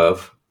wouldn't think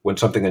of when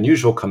something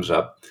unusual comes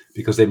up,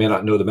 because they may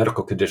not know the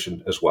medical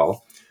condition as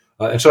well.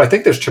 And so I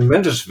think there's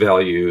tremendous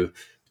value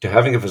to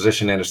having a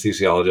physician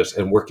anesthesiologist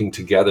and working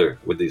together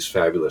with these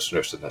fabulous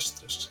nurse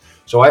anesthetists.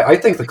 So I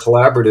think the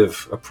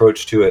collaborative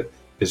approach to it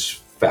is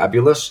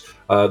fabulous.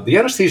 The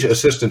anesthesia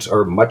assistants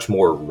are much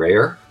more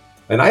rare,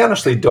 and I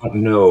honestly don't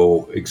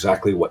know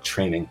exactly what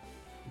training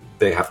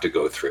they have to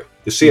go through.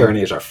 The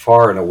CRNAs are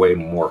far and away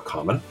more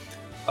common,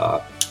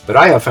 but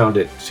I have found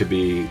it to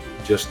be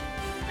just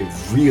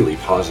a really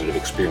positive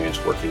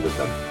experience working with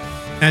them.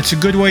 That's a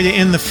good way to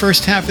end the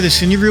first half of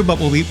this interview, but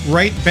we'll be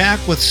right back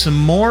with some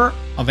more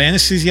of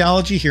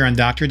anesthesiology here on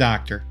Dr.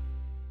 Doctor.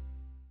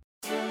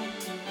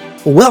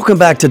 Welcome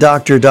back to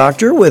Dr.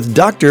 Doctor with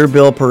Dr.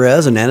 Bill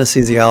Perez, an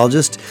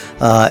anesthesiologist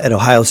at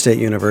Ohio State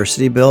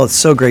University. Bill, it's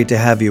so great to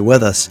have you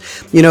with us.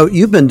 You know,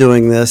 you've been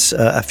doing this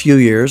a few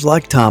years,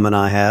 like Tom and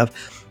I have.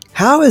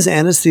 How has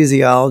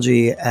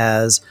anesthesiology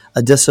as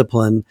a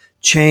discipline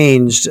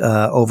changed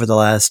over the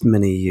last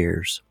many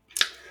years?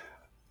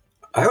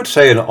 I would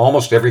say in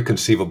almost every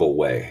conceivable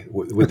way,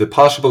 with the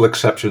possible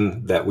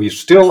exception that we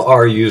still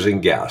are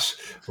using gas.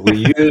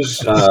 We use,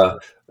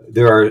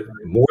 there are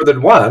more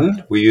than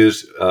one. We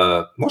use,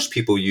 most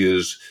people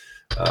use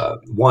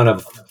one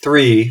of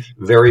three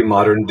very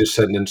modern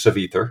descendants of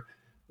ether.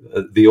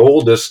 The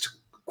oldest,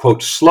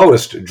 quote,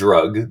 slowest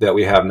drug that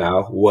we have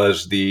now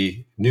was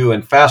the new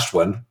and fast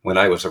one when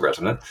I was a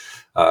resident.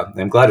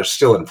 I'm glad it's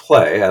still in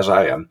play, as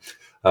I am.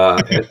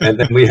 And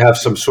then we have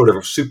some sort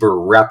of super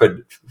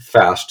rapid,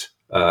 fast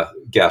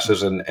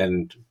gases,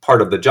 and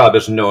part of the job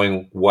is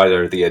knowing what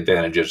are the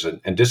advantages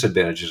and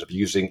disadvantages of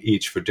using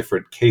each for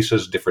different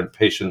cases, different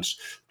patients,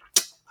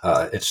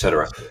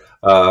 etc.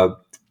 The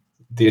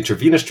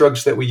intravenous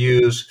drugs that we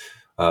use,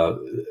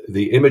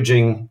 the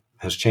imaging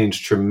has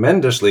changed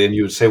tremendously, and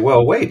you would say,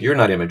 well, wait, you're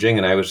not imaging,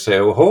 and I would say,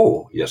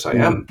 oh, yes, I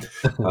am,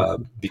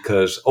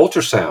 because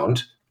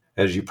ultrasound,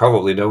 as you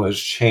probably know, has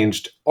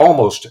changed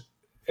almost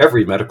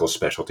every medical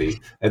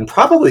specialty, and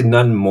probably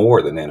none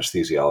more than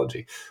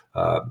anesthesiology.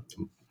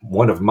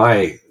 One of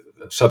my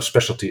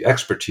subspecialty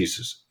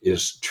expertise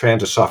is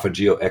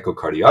transesophageal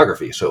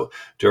echocardiography. So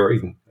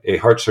during a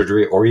heart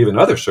surgery, or even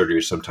other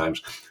surgeries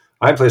sometimes,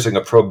 I'm placing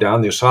a probe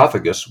down the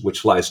esophagus,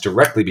 which lies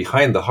directly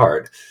behind the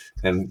heart,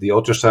 and the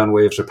ultrasound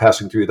waves are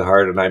passing through the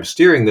heart, and I'm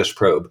steering this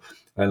probe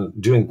and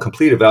doing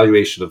complete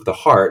evaluation of the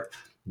heart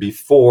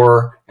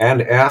before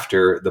and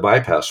after the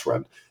bypass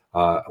run.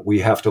 We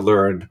have to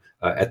learn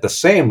at the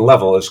same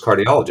level as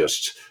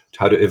cardiologists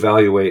how to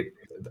evaluate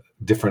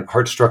different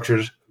heart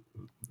structures,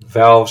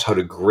 valves, how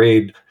to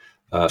grade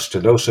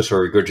stenosis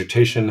or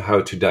regurgitation,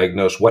 how to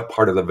diagnose what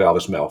part of the valve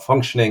is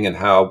malfunctioning and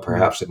how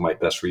perhaps it might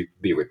best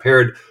be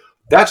repaired.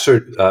 That's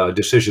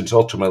decisions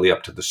ultimately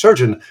up to the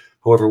surgeon.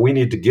 However, we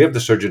need to give the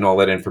surgeon all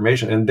that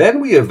information, and then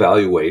we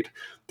evaluate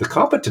the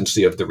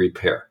competency of the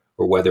repair.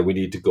 or whether we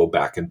need to go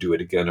back and do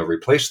it again or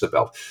replace the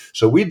valve.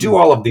 So we do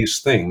all of these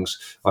things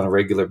on a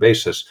regular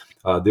basis.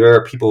 There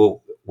are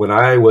people, when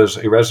I was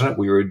a resident,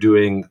 we were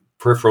doing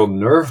peripheral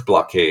nerve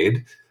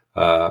blockade,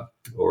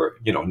 or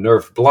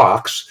nerve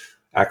blocks,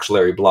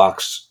 axillary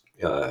blocks,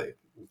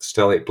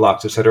 stellate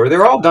blocks, et cetera.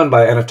 They're all done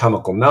by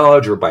anatomical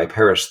knowledge or by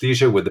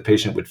paresthesia, where the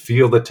patient would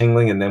feel the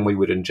tingling and then we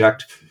would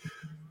inject.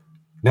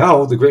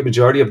 Now, the great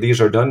majority of these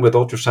are done with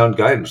ultrasound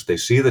guidance. They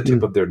see the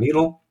tip of their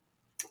needle.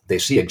 They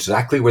see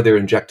exactly where they're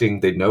injecting.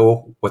 They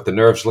know what the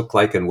nerves look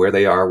like and where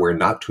they are, where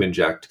not to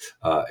inject.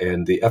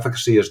 And the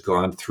efficacy has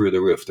gone through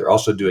the roof. They're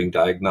also doing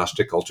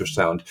diagnostic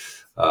ultrasound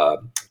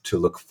to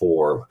look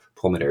for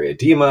pulmonary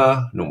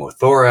edema,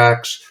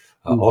 pneumothorax,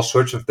 all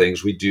sorts of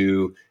things.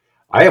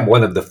 I am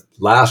one of the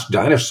last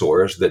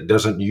dinosaurs that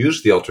doesn't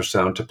use the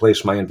ultrasound to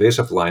place my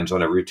invasive lines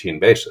on a routine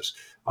basis.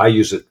 I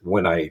use it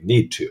when I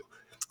need to.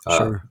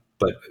 Sure.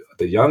 But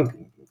the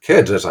young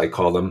kids, as I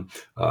call them,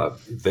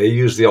 they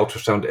use the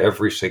ultrasound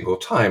every single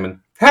time. And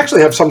I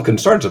actually have some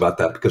concerns about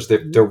that because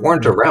there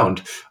weren't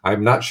around.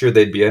 I'm not sure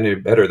they'd be any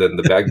better than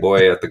the bag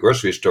boy at the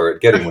grocery store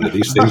at getting one of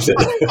these things.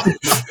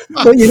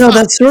 Well,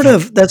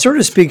 that sort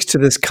of speaks to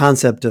this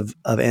concept of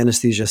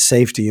anesthesia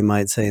safety, you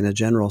might say, in a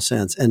general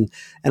sense. And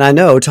I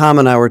know Tom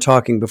and I were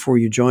talking before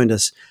you joined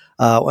us.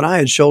 When I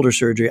had shoulder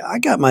surgery, I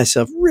got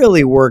myself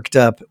really worked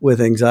up with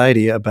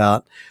anxiety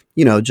about,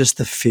 just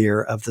the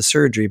fear of the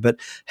surgery. But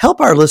help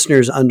our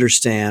listeners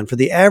understand, for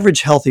the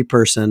average healthy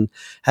person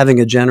having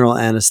a general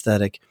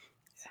anesthetic,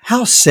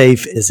 how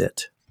safe is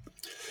it?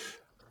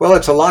 Well,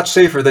 it's a lot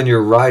safer than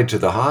your ride to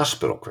the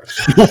hospital, Chris.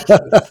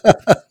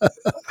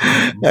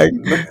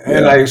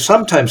 And I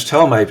sometimes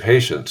tell my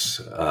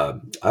patients,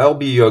 I'll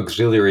be your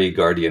auxiliary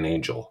guardian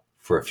angel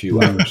for a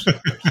few hours.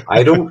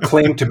 I don't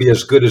claim to be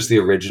as good as the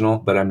original,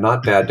 but I'm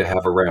not bad to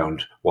have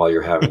around while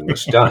you're having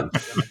this done.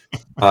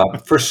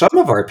 For some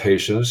of our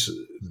patients,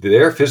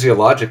 they're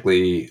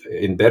physiologically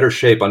in better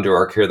shape under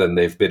our care than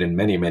they've been in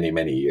many, many,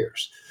 many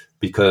years,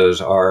 because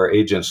our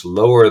agents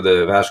lower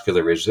the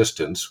vascular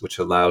resistance, which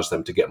allows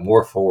them to get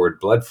more forward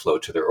blood flow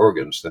to their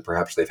organs than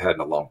perhaps they've had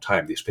in a long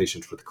time. These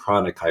patients with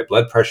chronic high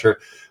blood pressure,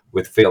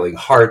 with failing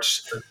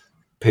hearts,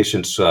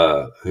 patients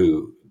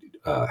who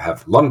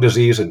have lung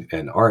disease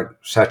and aren't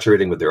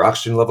saturating with their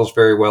oxygen levels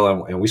very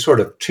well. And we sort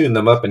of tune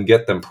them up and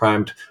get them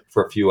primed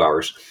for a few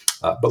hours.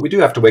 But we do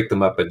have to wake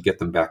them up and get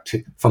them back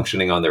to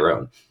functioning on their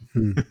own.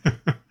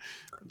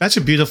 That's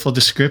a beautiful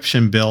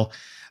description, Bill.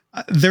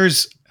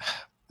 There's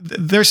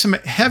some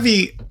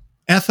heavy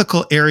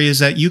ethical areas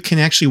that you can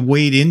actually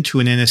wade into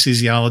in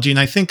anesthesiology. And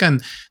I think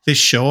on this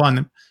show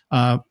on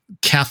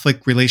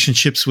Catholic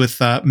relationships with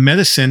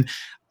medicine,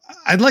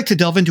 I'd like to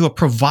delve into a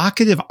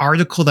provocative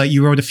article that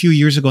you wrote a few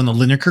years ago in the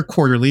Lineker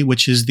Quarterly,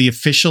 which is the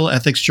official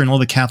ethics journal of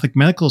the Catholic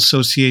Medical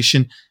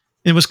Association.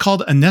 It was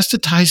called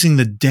Anesthetizing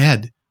the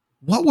Dead.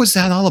 What was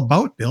that all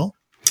about, Bill?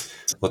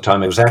 Well,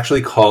 Tom, it was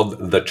actually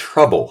called The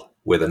Trouble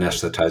with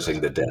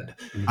Anesthetizing the Dead.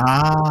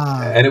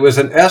 And it was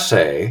an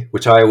essay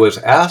which I was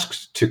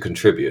asked to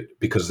contribute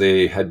because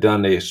they had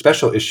done a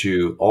special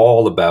issue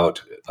all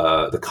about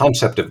the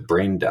concept of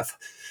brain death,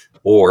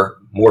 or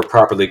more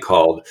properly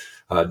called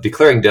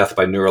declaring death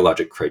by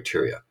neurologic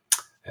criteria.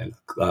 And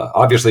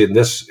obviously in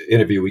this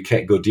interview, we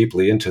can't go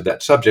deeply into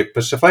that subject,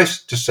 but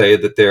suffice to say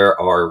that there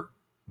are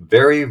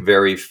very,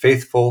 very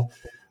faithful,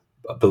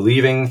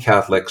 believing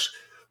Catholics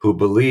who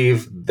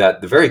believe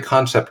that the very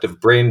concept of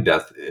brain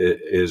death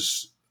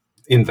is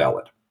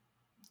invalid,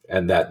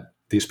 and that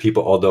these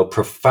people, although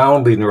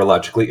profoundly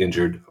neurologically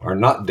injured, are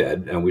not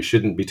dead, and we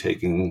shouldn't be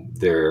taking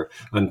their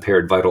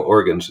unpaired vital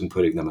organs and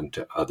putting them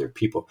into other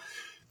people.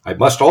 I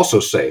must also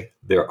say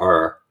there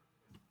are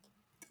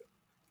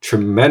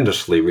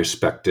tremendously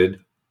respected,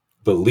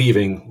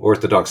 believing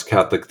Orthodox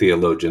Catholic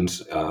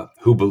theologians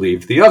who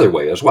believe the other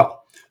way as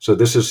well. So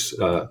this is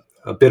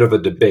a bit of a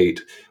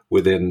debate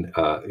within,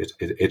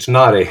 it's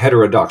not a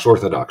heterodox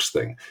Orthodox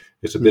thing.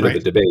 It's a bit of a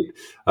debate.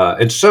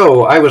 And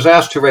so I was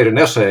asked to write an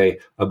essay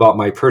about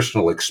my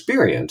personal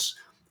experience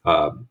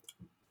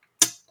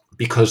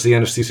because the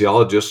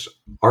anesthesiologists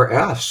are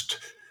asked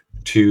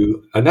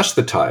to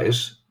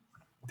anesthetize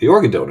the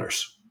organ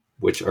donors,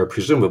 which are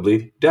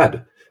presumably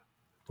dead,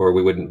 or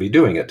we wouldn't be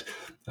doing it.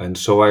 And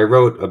so I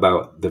wrote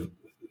about the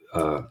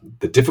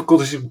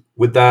difficulties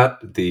with that,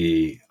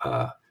 the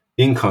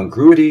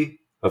incongruity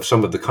of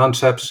some of the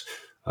concepts,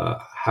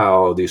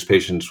 how these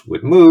patients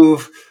would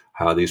move,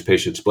 how these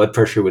patients' blood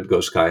pressure would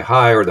go sky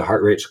high or the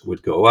heart rates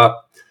would go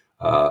up.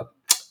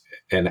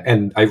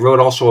 And I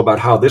wrote also about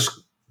how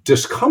this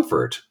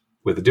discomfort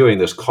with doing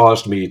this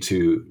caused me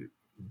to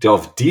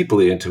delve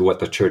deeply into what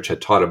the church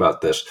had taught about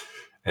this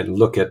and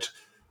look at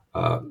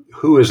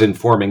who is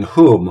informing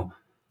whom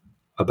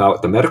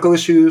about the medical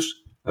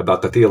issues,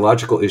 about the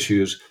theological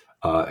issues.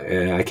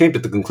 And I came to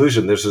the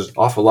conclusion there's an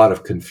awful lot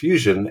of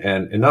confusion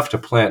and enough to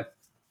plant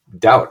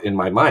doubt in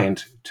my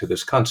mind to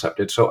this concept.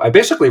 And so I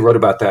basically wrote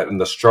about that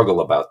and the struggle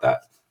about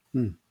that.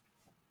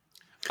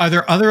 Are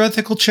there other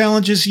ethical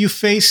challenges you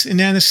face in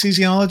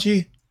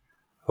anesthesiology?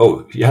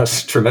 Oh,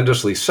 yes,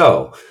 tremendously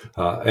so.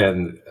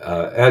 And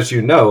as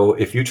you know,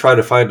 if you try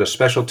to find a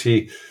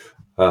specialty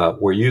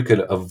where you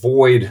can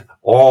avoid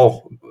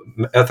all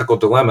ethical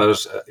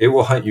dilemmas, it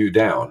will hunt you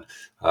down.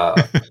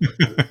 Uh,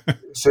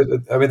 so,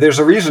 I mean, there's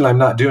a reason I'm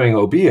not doing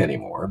OB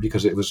anymore,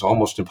 because it was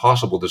almost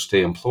impossible to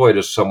stay employed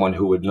as someone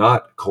who would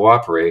not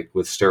cooperate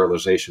with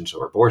sterilizations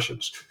or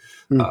abortions.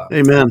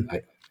 Amen.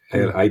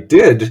 I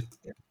did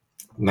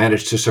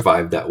manage to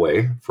survive that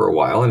way for a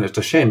while, and it's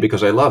a shame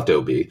because I loved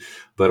OB,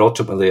 but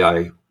ultimately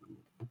I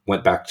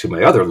went back to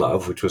my other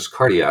love, which was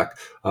cardiac.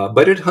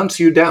 But it hunts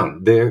you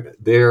down. There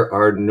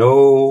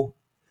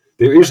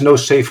is no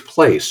safe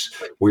place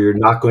where you're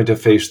not going to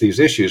face these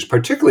issues,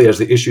 particularly as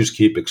the issues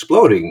keep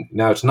exploding.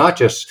 Now, it's not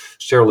just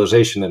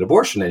sterilization and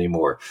abortion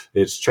anymore.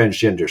 It's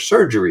transgender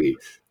surgery.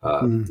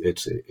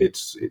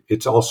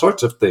 It's all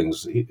sorts of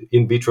things,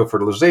 in vitro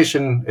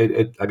fertilization.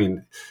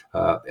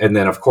 And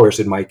then, of course,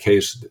 in my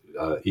case,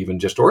 even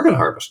just organ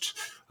harvests.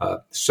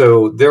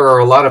 So there are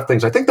a lot of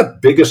things. I think the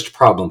biggest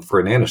problem for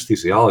an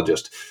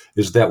anesthesiologist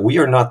is that we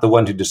are not the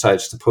one who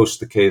decides to post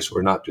the case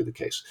or not do the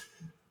case.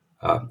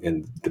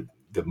 And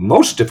the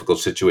most difficult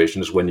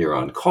situation is when you're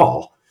on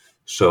call.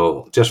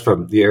 So just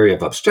from the area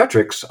of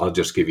obstetrics, I'll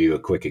just give you a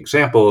quick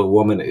example. A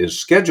woman is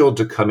scheduled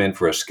to come in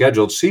for a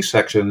scheduled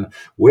C-section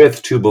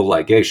with tubal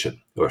ligation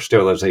or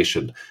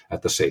sterilization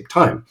at the same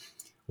time.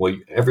 Well,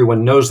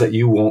 everyone knows that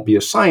you won't be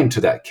assigned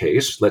to that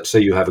case. Let's say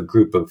you have a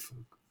group of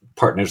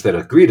partners that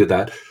agree to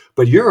that,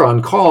 but you're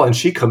on call and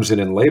she comes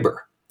in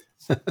labor.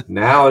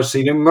 Now it's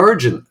an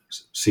emergent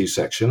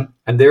C-section,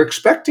 and they're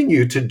expecting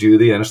you to do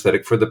the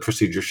anesthetic for the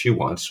procedure she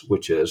wants,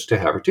 which is to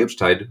have her tubes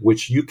tied,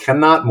 which you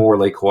cannot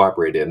morally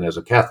cooperate in as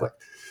a Catholic.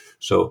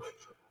 So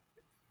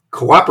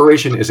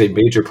cooperation is a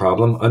major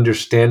problem.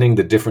 Understanding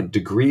the different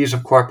degrees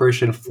of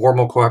cooperation,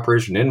 formal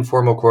cooperation,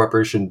 informal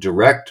cooperation,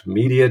 direct,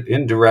 mediate,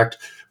 indirect,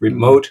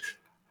 remote,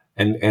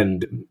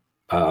 and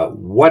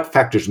what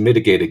factors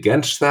mitigate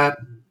against that.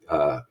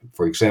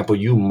 For example,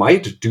 you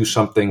might do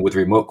something with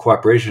remote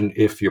cooperation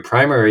if your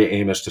primary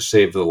aim is to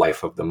save the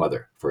life of the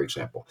mother, for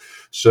example.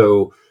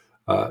 So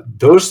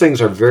those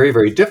things are very,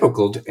 very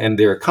difficult, and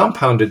they're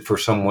compounded for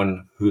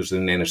someone who's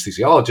an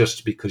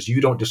anesthesiologist because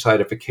you don't decide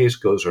if a case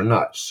goes or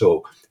not.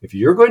 So if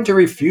you're going to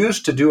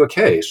refuse to do a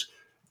case,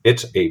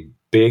 it's a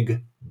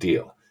big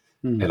deal.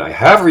 And I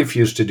have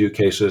refused to do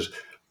cases,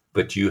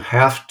 but you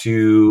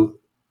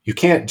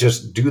can't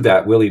just do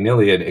that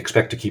willy-nilly and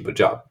expect to keep a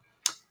job.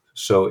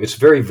 So it's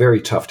very,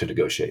 very tough to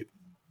negotiate.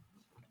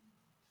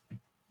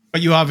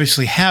 But you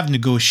obviously have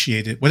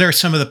negotiated. What are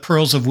some of the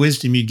pearls of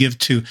wisdom you give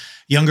to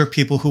younger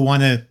people who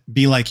want to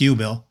be like you,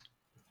 Bill?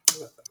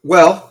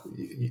 Well,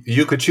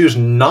 you could choose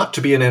not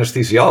to be an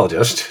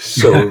anesthesiologist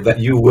so that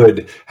you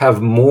would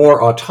have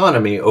more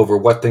autonomy over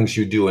what things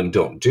you do and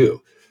don't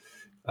do.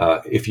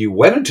 If you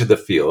went into the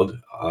field,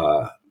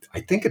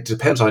 I think it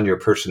depends on your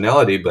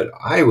personality, but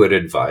I would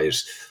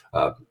advise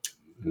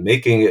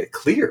making it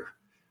clear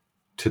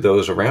to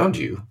those around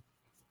you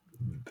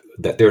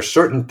that there are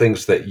certain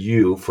things that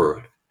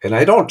and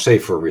I don't say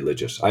for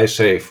religious, I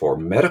say for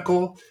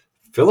medical,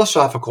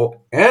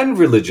 philosophical, and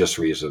religious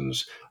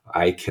reasons,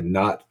 I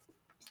cannot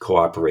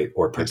cooperate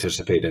or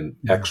participate in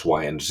X,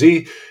 Y, and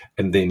Z,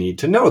 and they need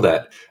to know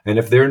that. And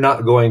if they're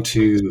not going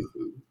to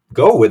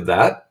go with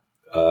that,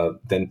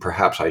 then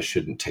perhaps I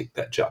shouldn't take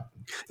that job.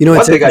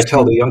 One thing I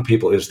tell the young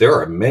people is there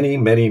are many,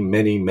 many,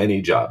 many,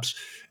 many jobs,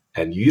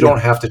 and you don't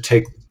have to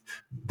take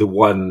the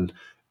one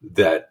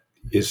that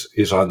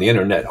is on the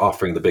internet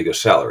offering the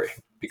biggest salary,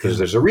 because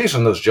there's a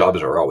reason those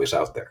jobs are always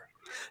out there.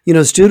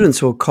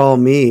 Students will call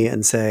me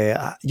and say,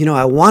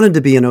 I wanted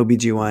to be an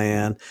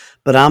OBGYN,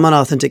 but I'm an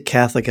authentic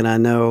Catholic, and I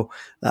know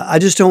I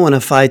just don't want to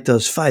fight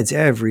those fights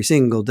every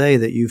single day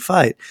that you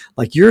fight,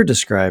 like you're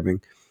describing.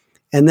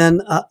 And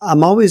then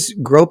I'm always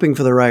groping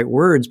for the right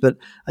words, but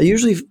I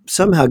usually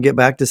somehow get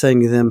back to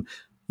saying to them,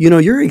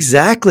 you're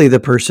exactly the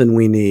person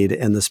we need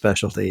in the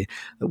specialty.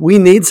 We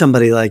need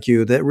somebody like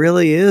you that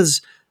really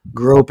is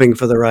groping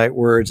for the right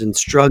words and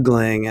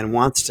struggling and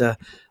wants to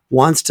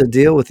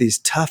deal with these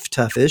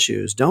tough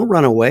issues. Don't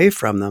run away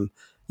from them,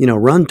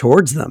 run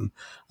towards them.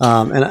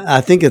 And I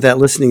think that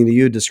listening to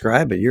you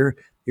describe it, you're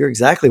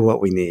exactly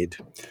what we need.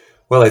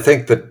 Well, I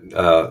think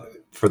that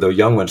for the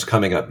young ones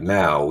coming up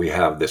now, we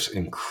have this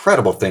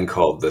incredible thing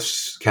called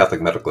this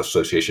Catholic Medical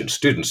Association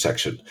student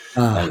section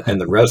and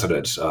the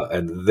residents,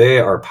 and they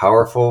are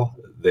powerful.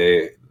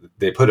 They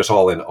put us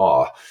all in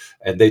awe,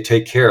 and they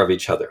take care of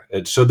each other.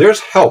 And so there's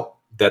help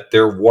that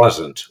there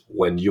wasn't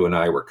when you and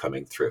I were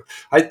coming through.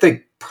 I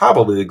think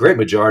probably the great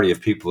majority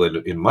of people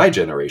in my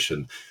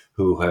generation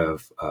who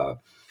have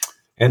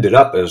ended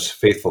up as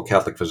faithful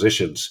Catholic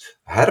physicians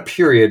had a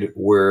period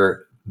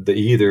where they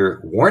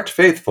either weren't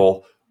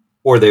faithful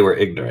or they were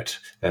ignorant.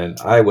 And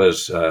I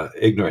was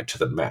ignorant to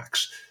the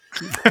max.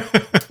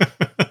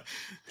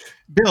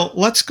 Bill,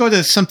 let's go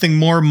to something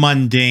more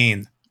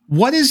mundane.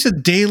 What is the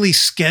daily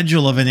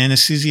schedule of an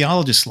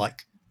anesthesiologist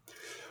like?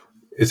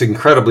 It's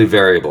incredibly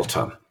variable,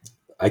 Tom.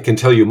 I can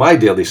tell you my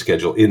daily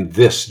schedule in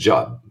this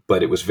job,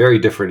 but it was very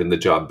different in the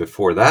job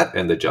before that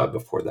and the job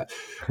before that.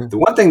 The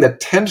one thing that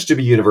tends to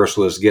be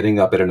universal is getting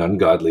up at an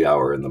ungodly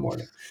hour in the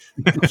morning.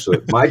 So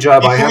my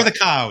job, Before the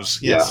cows,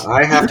 yes. Yeah,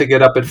 I have to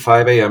get up at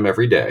 5 a.m.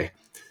 every day.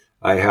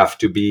 I have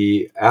to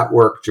be at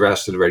work,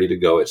 dressed and ready to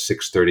go at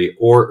 6:30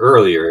 or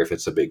earlier if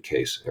it's a big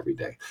case every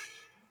day.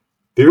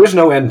 There is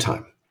no end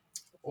time.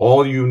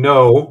 All you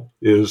know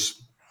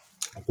is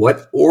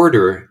what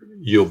order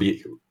you'll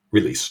be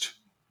released.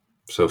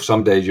 So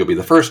some days you'll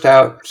be the first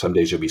out, some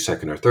days you'll be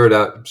second or third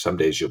out, some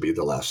days you'll be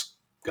the last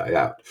guy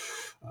out.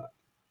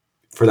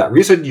 For that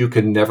reason, you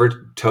can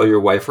never tell your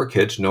wife or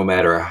kids, no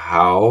matter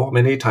how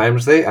many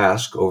times they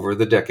ask over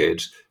the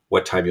decades,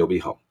 what time you'll be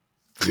home.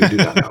 You do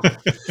not know.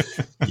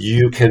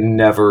 You can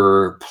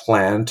never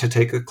plan to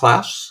take a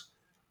class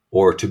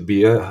or to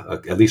be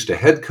at least a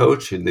head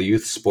coach in the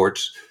youth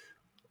sports.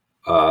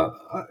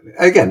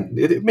 Again,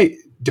 it may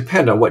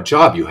depend on what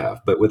job you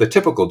have, but with a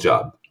typical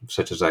job,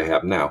 such as I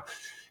have now,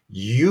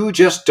 you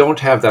just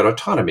don't have that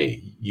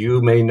autonomy. You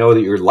may know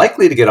that you're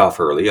likely to get off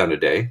early on a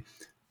day,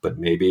 but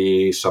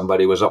maybe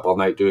somebody was up all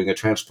night doing a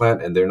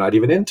transplant and they're not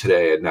even in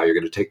today, and now you're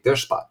going to take their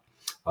spot.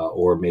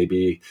 Or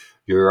maybe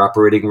your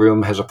operating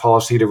room has a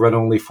policy to run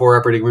only 4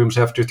 operating rooms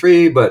after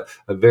 3, but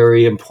a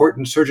very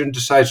important surgeon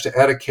decides to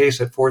add a case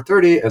at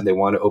 4:30 and they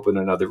want to open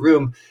another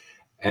room.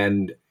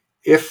 And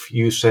if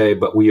you say,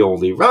 but we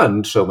only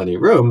run so many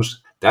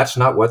rooms, that's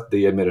not what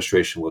the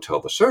administration will tell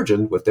the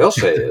surgeon. What they'll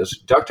say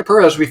is, Dr.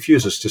 Perez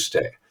refuses to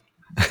stay.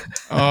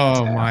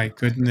 Oh, my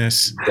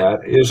goodness.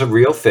 That is a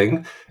real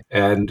thing.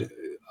 And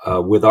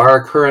with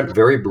our current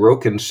very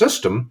broken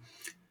system,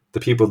 the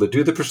people that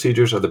do the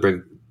procedures are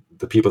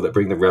the people that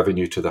bring the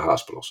revenue to the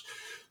hospitals.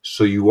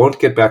 So you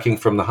won't get backing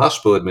from the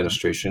hospital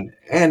administration,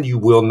 and you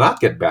will not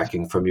get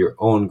backing from your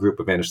own group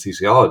of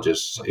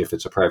anesthesiologists if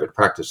it's a private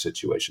practice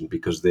situation,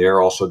 because they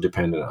are also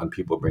dependent on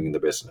people bringing the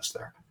business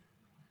there.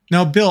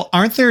 Now, Bill,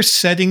 aren't there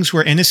settings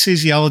where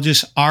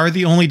anesthesiologists are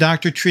the only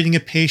doctor treating a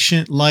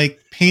patient,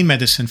 like pain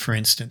medicine, for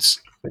instance?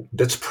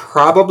 That's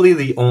probably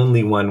the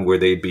only one where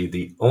they'd be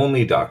the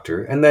only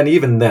doctor. And then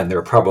even then, there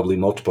are probably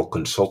multiple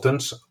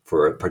consultants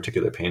for a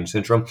particular pain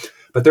syndrome.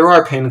 But there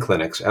are pain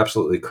clinics,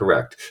 absolutely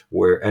correct,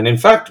 and in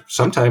fact,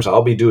 sometimes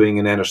I'll be doing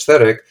an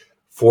anesthetic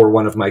for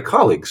one of my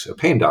colleagues, a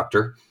pain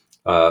doctor.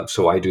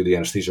 So I do the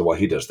anesthesia while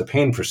he does the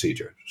pain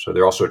procedure. So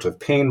there are all sorts of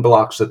pain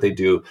blocks that they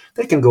do.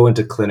 They can go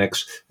into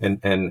clinics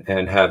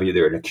and have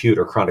either an acute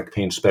or chronic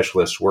pain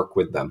specialist work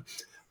with them.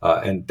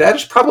 And that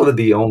is probably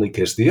the only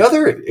case. The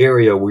other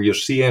area where you'll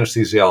see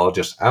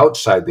anesthesiologists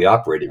outside the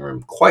operating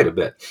room quite a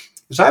bit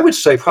is, I would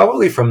say,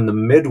 probably from the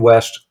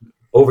Midwest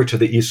over to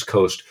the East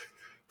Coast,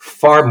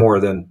 far more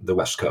than the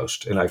West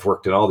Coast, and I've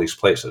worked in all these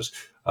places,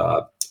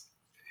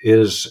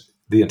 is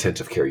the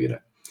intensive care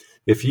unit.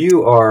 If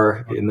you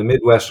are in the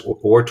Midwest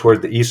or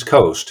toward the East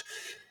Coast,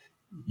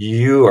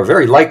 you are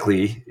very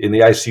likely in the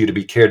ICU to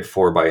be cared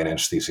for by an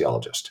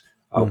anesthesiologist.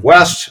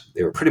 West,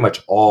 they were pretty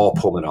much all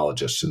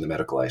pulmonologists in the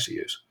medical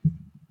ICUs.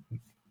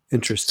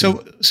 Interesting.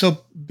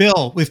 So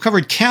Bill, we've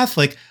covered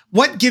Catholic.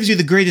 What gives you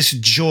the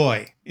greatest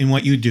joy in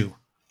what you do?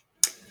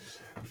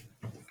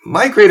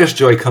 My greatest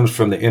joy comes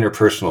from the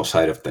interpersonal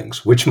side of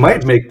things, which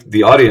might make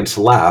the audience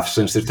laugh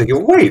since they're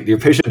thinking, wait, your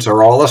patients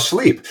are all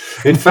asleep.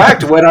 In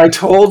fact, when I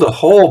told a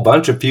whole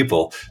bunch of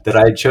people that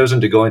I had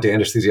chosen to go into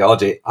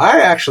anesthesiology, I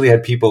actually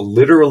had people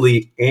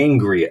literally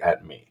angry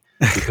at me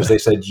because they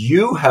said,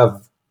 you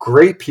have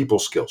great people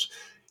skills.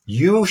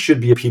 You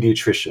should be a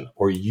pediatrician,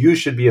 or you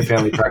should be a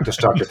family practice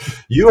doctor.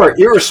 You are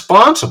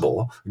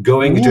irresponsible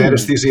going into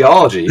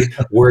anesthesiology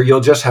where you'll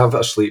just have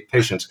asleep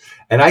patients.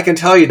 And I can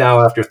tell you now,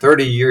 after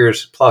 30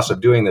 years plus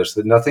of doing this,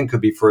 that nothing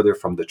could be further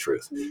from the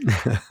truth.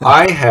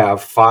 I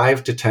have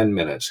 5 to 10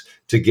 minutes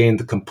to gain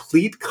the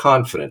complete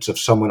confidence of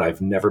someone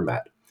I've never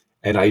met.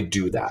 And I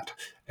do that.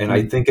 And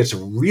I think it's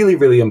really,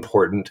 really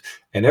important.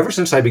 And ever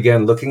since I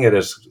began looking at it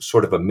as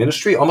sort of a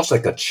ministry, almost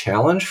like a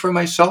challenge for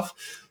myself,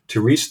 to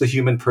reach the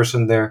human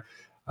person there.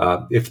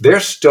 If they're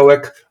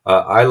stoic,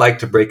 I like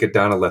to break it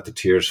down and let the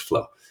tears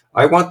flow.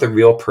 I want the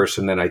real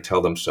person, and I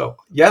tell them so.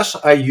 Yes,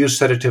 I use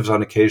sedatives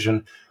on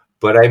occasion,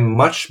 but I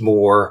much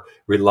more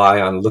rely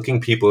on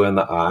looking people in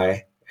the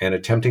eye and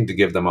attempting to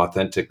give them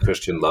authentic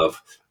Christian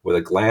love with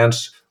a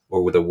glance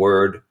or with a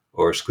word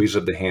or a squeeze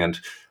of the hand,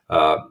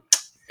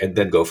 and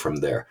then go from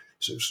there.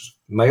 So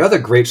my other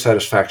great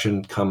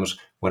satisfaction comes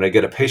when I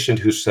get a patient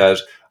who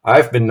says,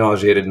 I've been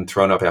nauseated and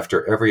thrown up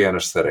after every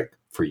anesthetic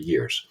for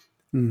years.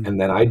 And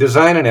then I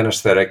design an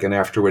anesthetic, and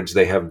afterwards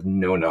they have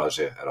no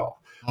nausea at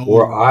all.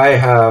 Or I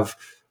have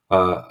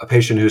a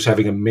patient who's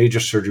having a major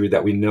surgery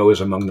that we know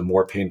is among the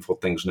more painful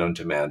things known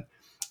to man.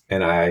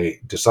 And I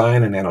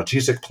design an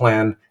analgesic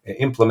plan and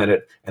implement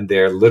it, and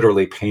they're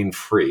literally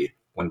pain-free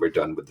when we're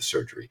done with the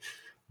surgery.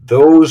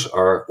 Those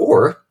are,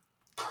 or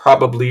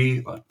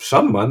probably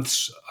some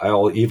months,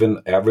 I'll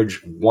even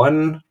average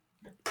 1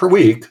 per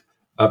week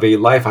of a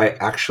life I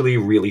actually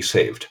really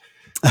saved.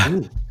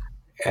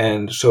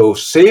 And so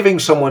saving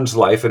someone's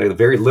life in a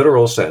very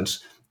literal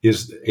sense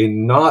is a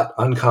not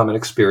uncommon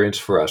experience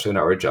for us in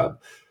our job.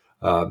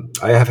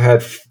 I have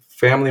had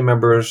family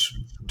members,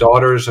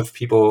 daughters of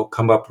people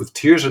come up with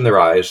tears in their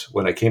eyes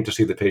when I came to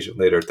see the patient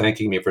later,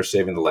 thanking me for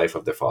saving the life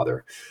of their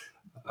father.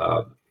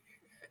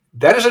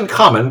 That isn't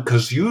common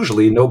because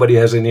usually nobody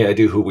has any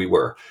idea who we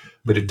were,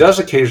 but it does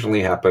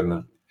occasionally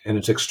happen, and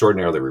it's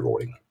extraordinarily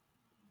rewarding.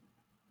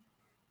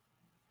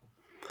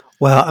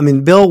 Well, I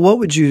mean, Bill, what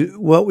would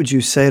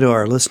you say to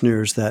our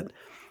listeners that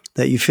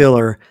you feel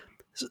are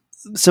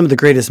some of the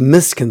greatest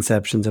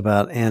misconceptions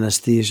about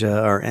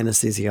anesthesia or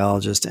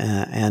anesthesiologist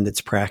and its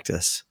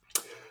practice?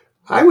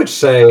 I would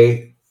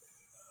say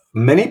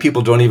many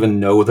people don't even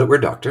know that we're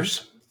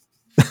doctors.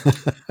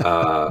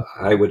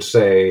 I would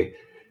say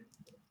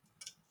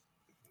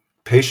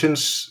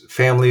patients,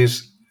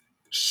 families,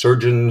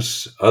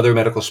 surgeons, other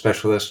medical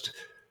specialists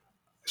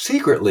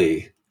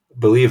secretly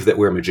believe that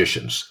we're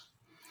magicians.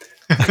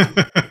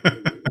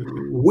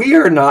 We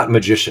are not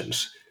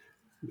magicians.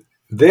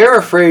 They're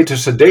afraid to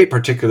sedate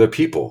particular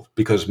people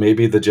because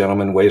maybe the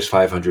gentleman weighs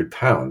 500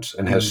 pounds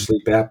and has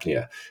sleep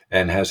apnea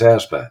and has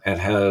asthma and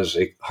has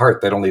a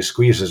heart that only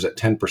squeezes at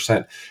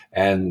 10%.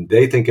 And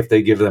they think if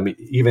they give them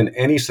even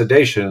any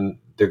sedation,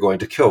 they're going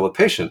to kill the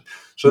patient.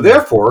 So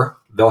therefore,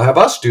 they'll have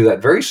us do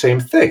that very same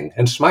thing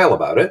and smile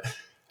about it.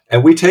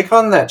 And we take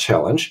on that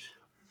challenge.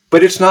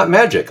 But it's not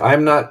magic.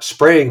 I'm not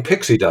spraying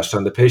pixie dust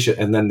on the patient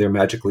and then they're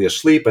magically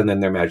asleep and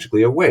then they're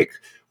magically awake.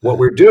 What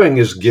we're doing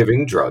is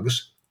giving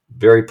drugs,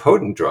 very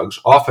potent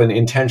drugs, often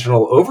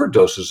intentional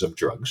overdoses of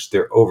drugs.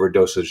 They're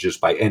overdoses just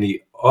by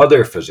any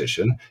other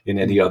physician in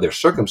any other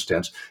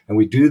circumstance. And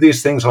we do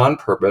these things on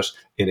purpose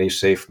in a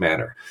safe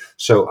manner.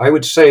 So I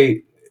would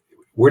say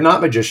we're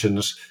not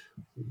magicians.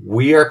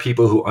 We are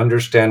people who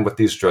understand what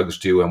these drugs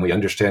do and we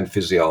understand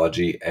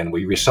physiology and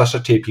we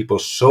resuscitate people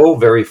so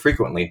very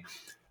frequently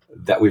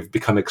that we've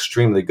become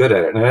extremely good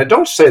at it. And I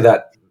don't say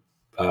that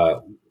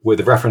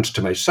with reference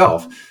to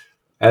myself,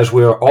 as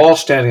we are all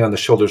standing on the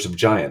shoulders of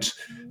giants,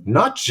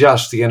 not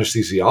just the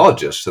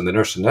anesthesiologists and the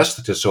nurse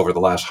anesthetists over the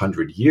last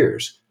 100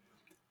 years,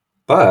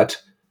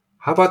 but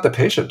how about the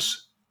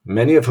patients,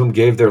 many of whom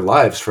gave their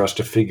lives for us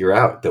to figure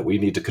out that we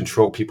need to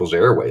control people's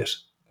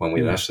airways when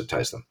we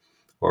anesthetize them,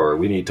 or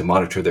we need to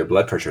monitor their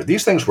blood pressure.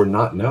 These things were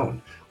not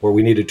known, or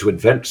we needed to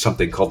invent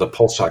something called the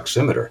pulse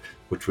oximeter,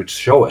 which would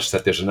show us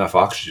that there's enough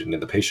oxygen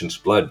in the patient's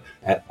blood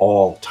at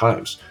all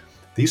times.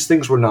 These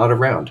things were not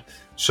around.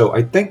 So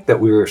I think that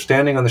we were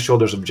standing on the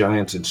shoulders of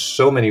giants in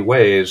so many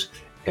ways,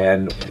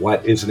 and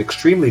what is an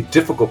extremely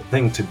difficult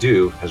thing to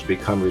do has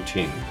become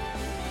routine.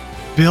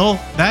 Bill,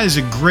 that is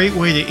a great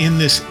way to end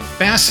this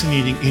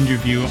fascinating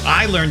interview.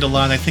 I learned a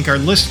lot. I think our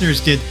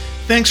listeners did.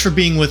 Thanks for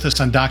being with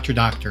us on Dr.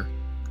 Doctor.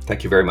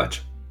 Thank you very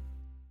much.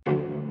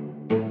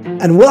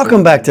 And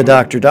welcome back to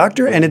Dr.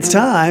 Doctor, and it's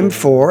time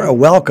for a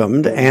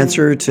welcomed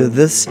answer to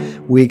this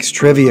week's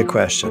trivia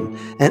question.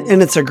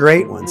 And it's a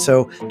great one.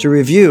 So to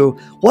review,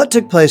 what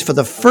took place for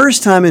the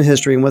first time in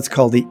history in what's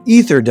called the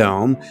Ether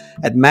Dome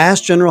at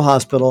Mass General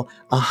Hospital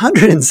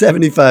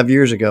 175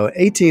 years ago,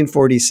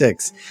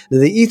 1846. Now,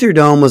 the Ether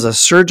Dome was a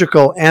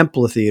surgical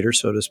amphitheater,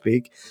 so to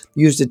speak,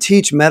 used to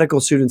teach medical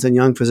students and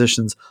young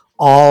physicians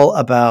all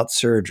about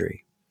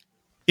surgery.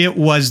 It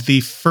was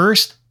the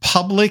first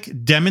public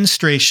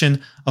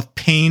demonstration of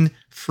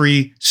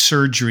pain-free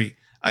surgery.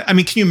 I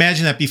mean, can you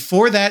imagine that?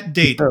 Before that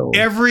date,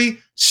 every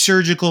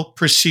surgical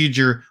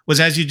procedure was,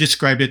 as you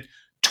described it,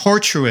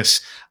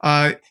 tortuous.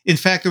 In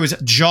fact, there was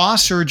jaw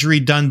surgery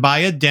done by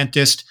a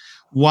dentist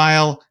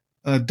while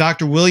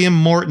Dr. William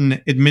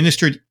Morton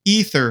administered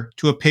ether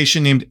to a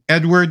patient named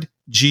Edward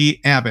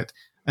G. Abbott.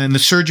 And the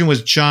surgeon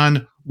was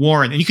John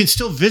Warren. And you can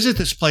still visit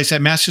this place at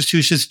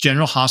Massachusetts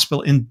General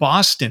Hospital in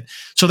Boston.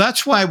 So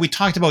that's why we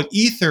talked about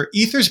ether.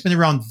 Ether's been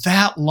around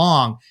that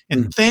long.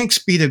 And thanks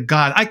be to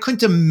God, I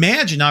couldn't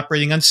imagine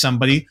operating on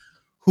somebody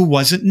who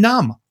wasn't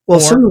numb. Well,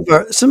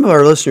 some of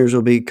our listeners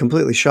will be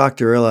completely shocked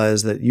to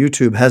realize that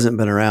YouTube hasn't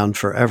been around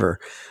forever.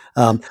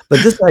 But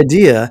this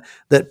idea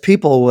that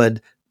people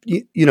would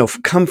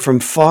come from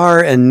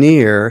far and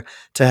near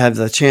to have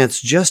the chance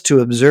just to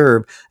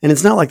observe. And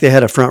it's not like they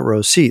had a front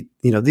row seat.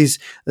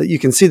 You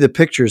can see the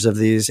pictures of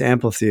these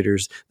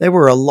amphitheaters. They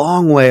were a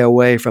long way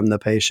away from the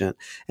patient,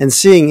 and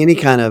seeing any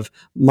kind of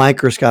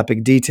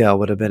microscopic detail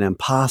would have been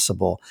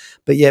impossible.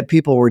 But yet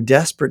people were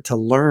desperate to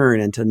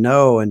learn and to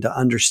know and to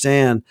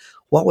understand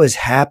what was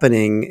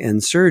happening in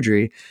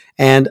surgery.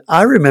 And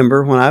I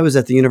remember when I was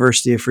at the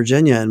University of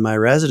Virginia in my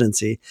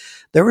residency,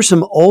 there were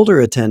some older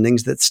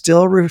attendings that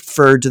still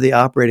referred to the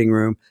operating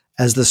room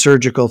as the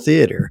surgical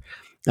theater.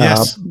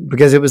 Yes.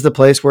 Because it was the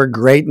place where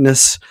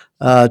greatness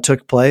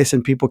took place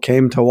and people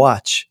came to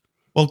watch.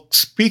 Well,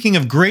 speaking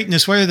of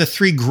greatness, what are the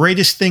three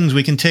greatest things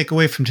we can take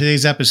away from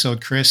today's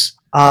episode, Chris?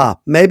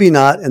 Maybe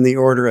not in the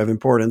order of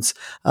importance.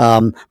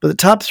 But the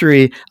top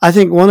three, I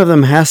think one of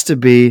them has to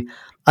be,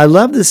 I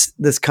love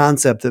this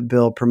concept that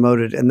Bill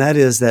promoted, and that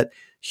is that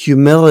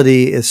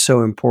humility is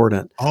so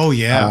important. Oh,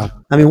 yeah.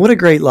 I mean, what a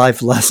great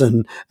life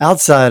lesson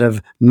outside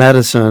of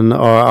medicine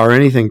or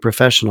anything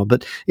professional,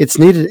 but it's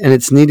needed, and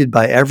it's needed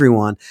by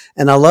everyone.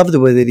 And I love the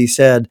way that he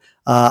said,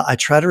 I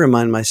try to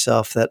remind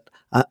myself that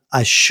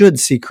I should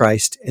see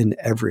Christ in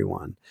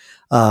everyone.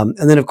 And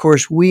then, of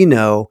course, we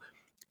know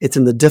it's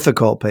in the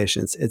difficult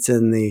patients. It's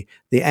in the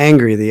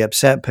angry, the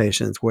upset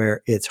patients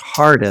where it's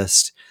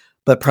hardest,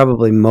 but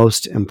probably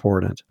most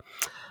important.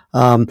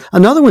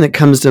 Another one that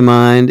comes to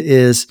mind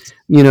is,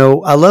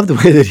 I love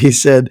the way that he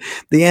said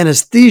the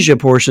anesthesia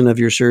portion of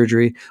your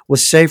surgery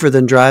was safer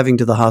than driving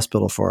to the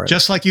hospital for it.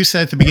 Just like you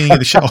said at the beginning of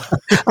the show.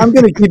 I'm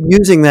going to keep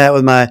using that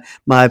with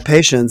my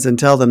patients and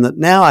tell them that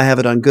now I have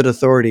it on good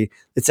authority.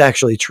 It's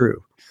actually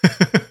true.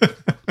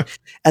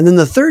 And then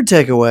the third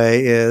takeaway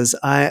is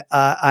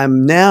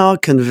I'm now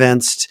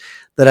convinced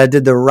that I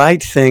did the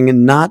right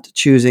thing not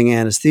choosing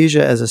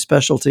anesthesia as a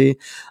specialty,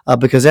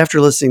 because after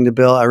listening to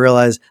Bill, I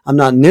realized I'm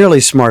not nearly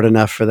smart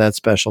enough for that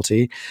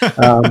specialty.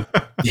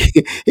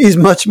 He's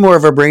much more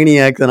of a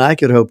brainiac than I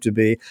could hope to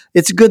be.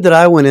 It's good that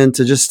I went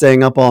into just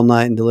staying up all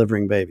night and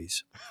delivering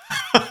babies.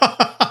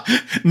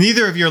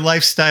 Neither of your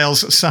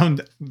lifestyles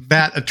sound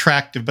that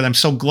attractive, but I'm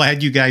so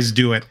glad you guys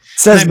do it.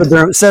 Says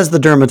the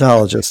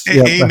dermatologist.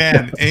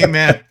 Amen.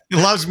 Amen. It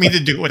allows me to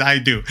do what I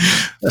do.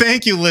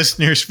 Thank you,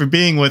 listeners, for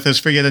being with us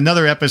for yet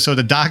another episode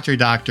of Dr.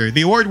 Doctor,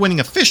 the award-winning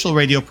official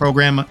radio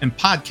program and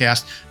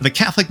podcast of the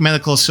Catholic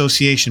Medical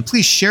Association.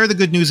 Please share the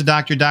good news of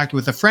Dr. Doctor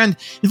with a friend.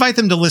 Invite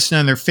them to listen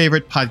on their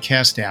favorite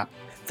podcast app.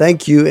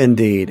 Thank you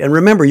indeed. And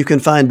remember, you can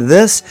find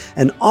this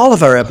and all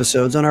of our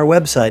episodes on our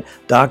website,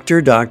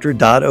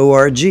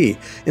 drdoctor.org.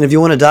 And if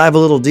you want to dive a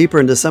little deeper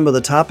into some of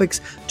the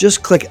topics,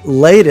 just click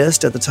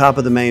Latest at the top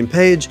of the main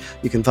page.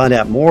 You can find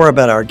out more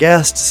about our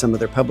guests, some of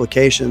their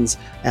publications,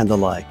 and the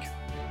like.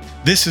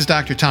 This is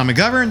Dr. Tom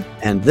McGovern.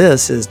 And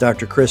this is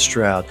Dr. Chris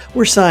Stroud.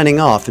 We're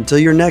signing off until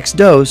your next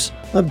dose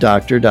of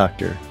Dr.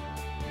 Doctor.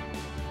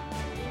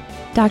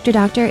 Dr.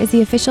 Doctor is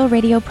the official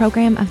radio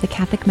program of the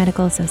Catholic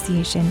Medical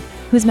Association,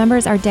 whose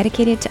members are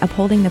dedicated to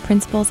upholding the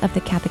principles of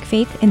the Catholic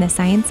faith in the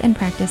science and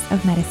practice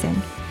of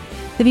medicine.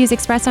 The views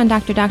expressed on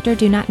Dr. Doctor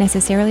do not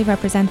necessarily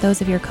represent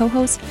those of your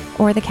co-host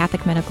or the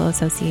Catholic Medical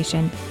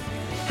Association.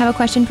 Have a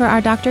question for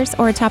our doctors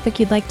or a topic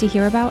you'd like to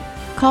hear about?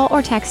 Call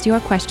or text your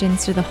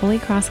questions to the Holy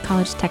Cross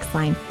College text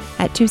line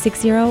at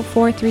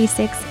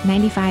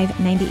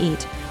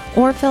 260-436-9598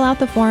 or fill out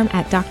the form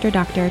at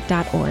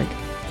drdoctor.org.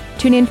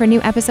 Tune in for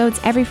new episodes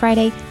every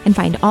Friday and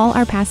find all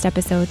our past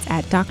episodes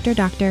at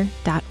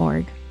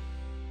drdoctor.org.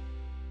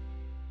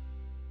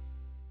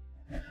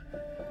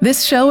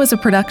 This show is a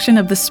production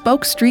of the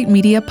Spoke Street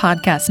Media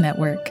Podcast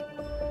Network.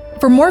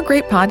 For more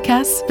great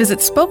podcasts, visit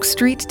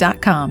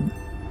spokestreet.com.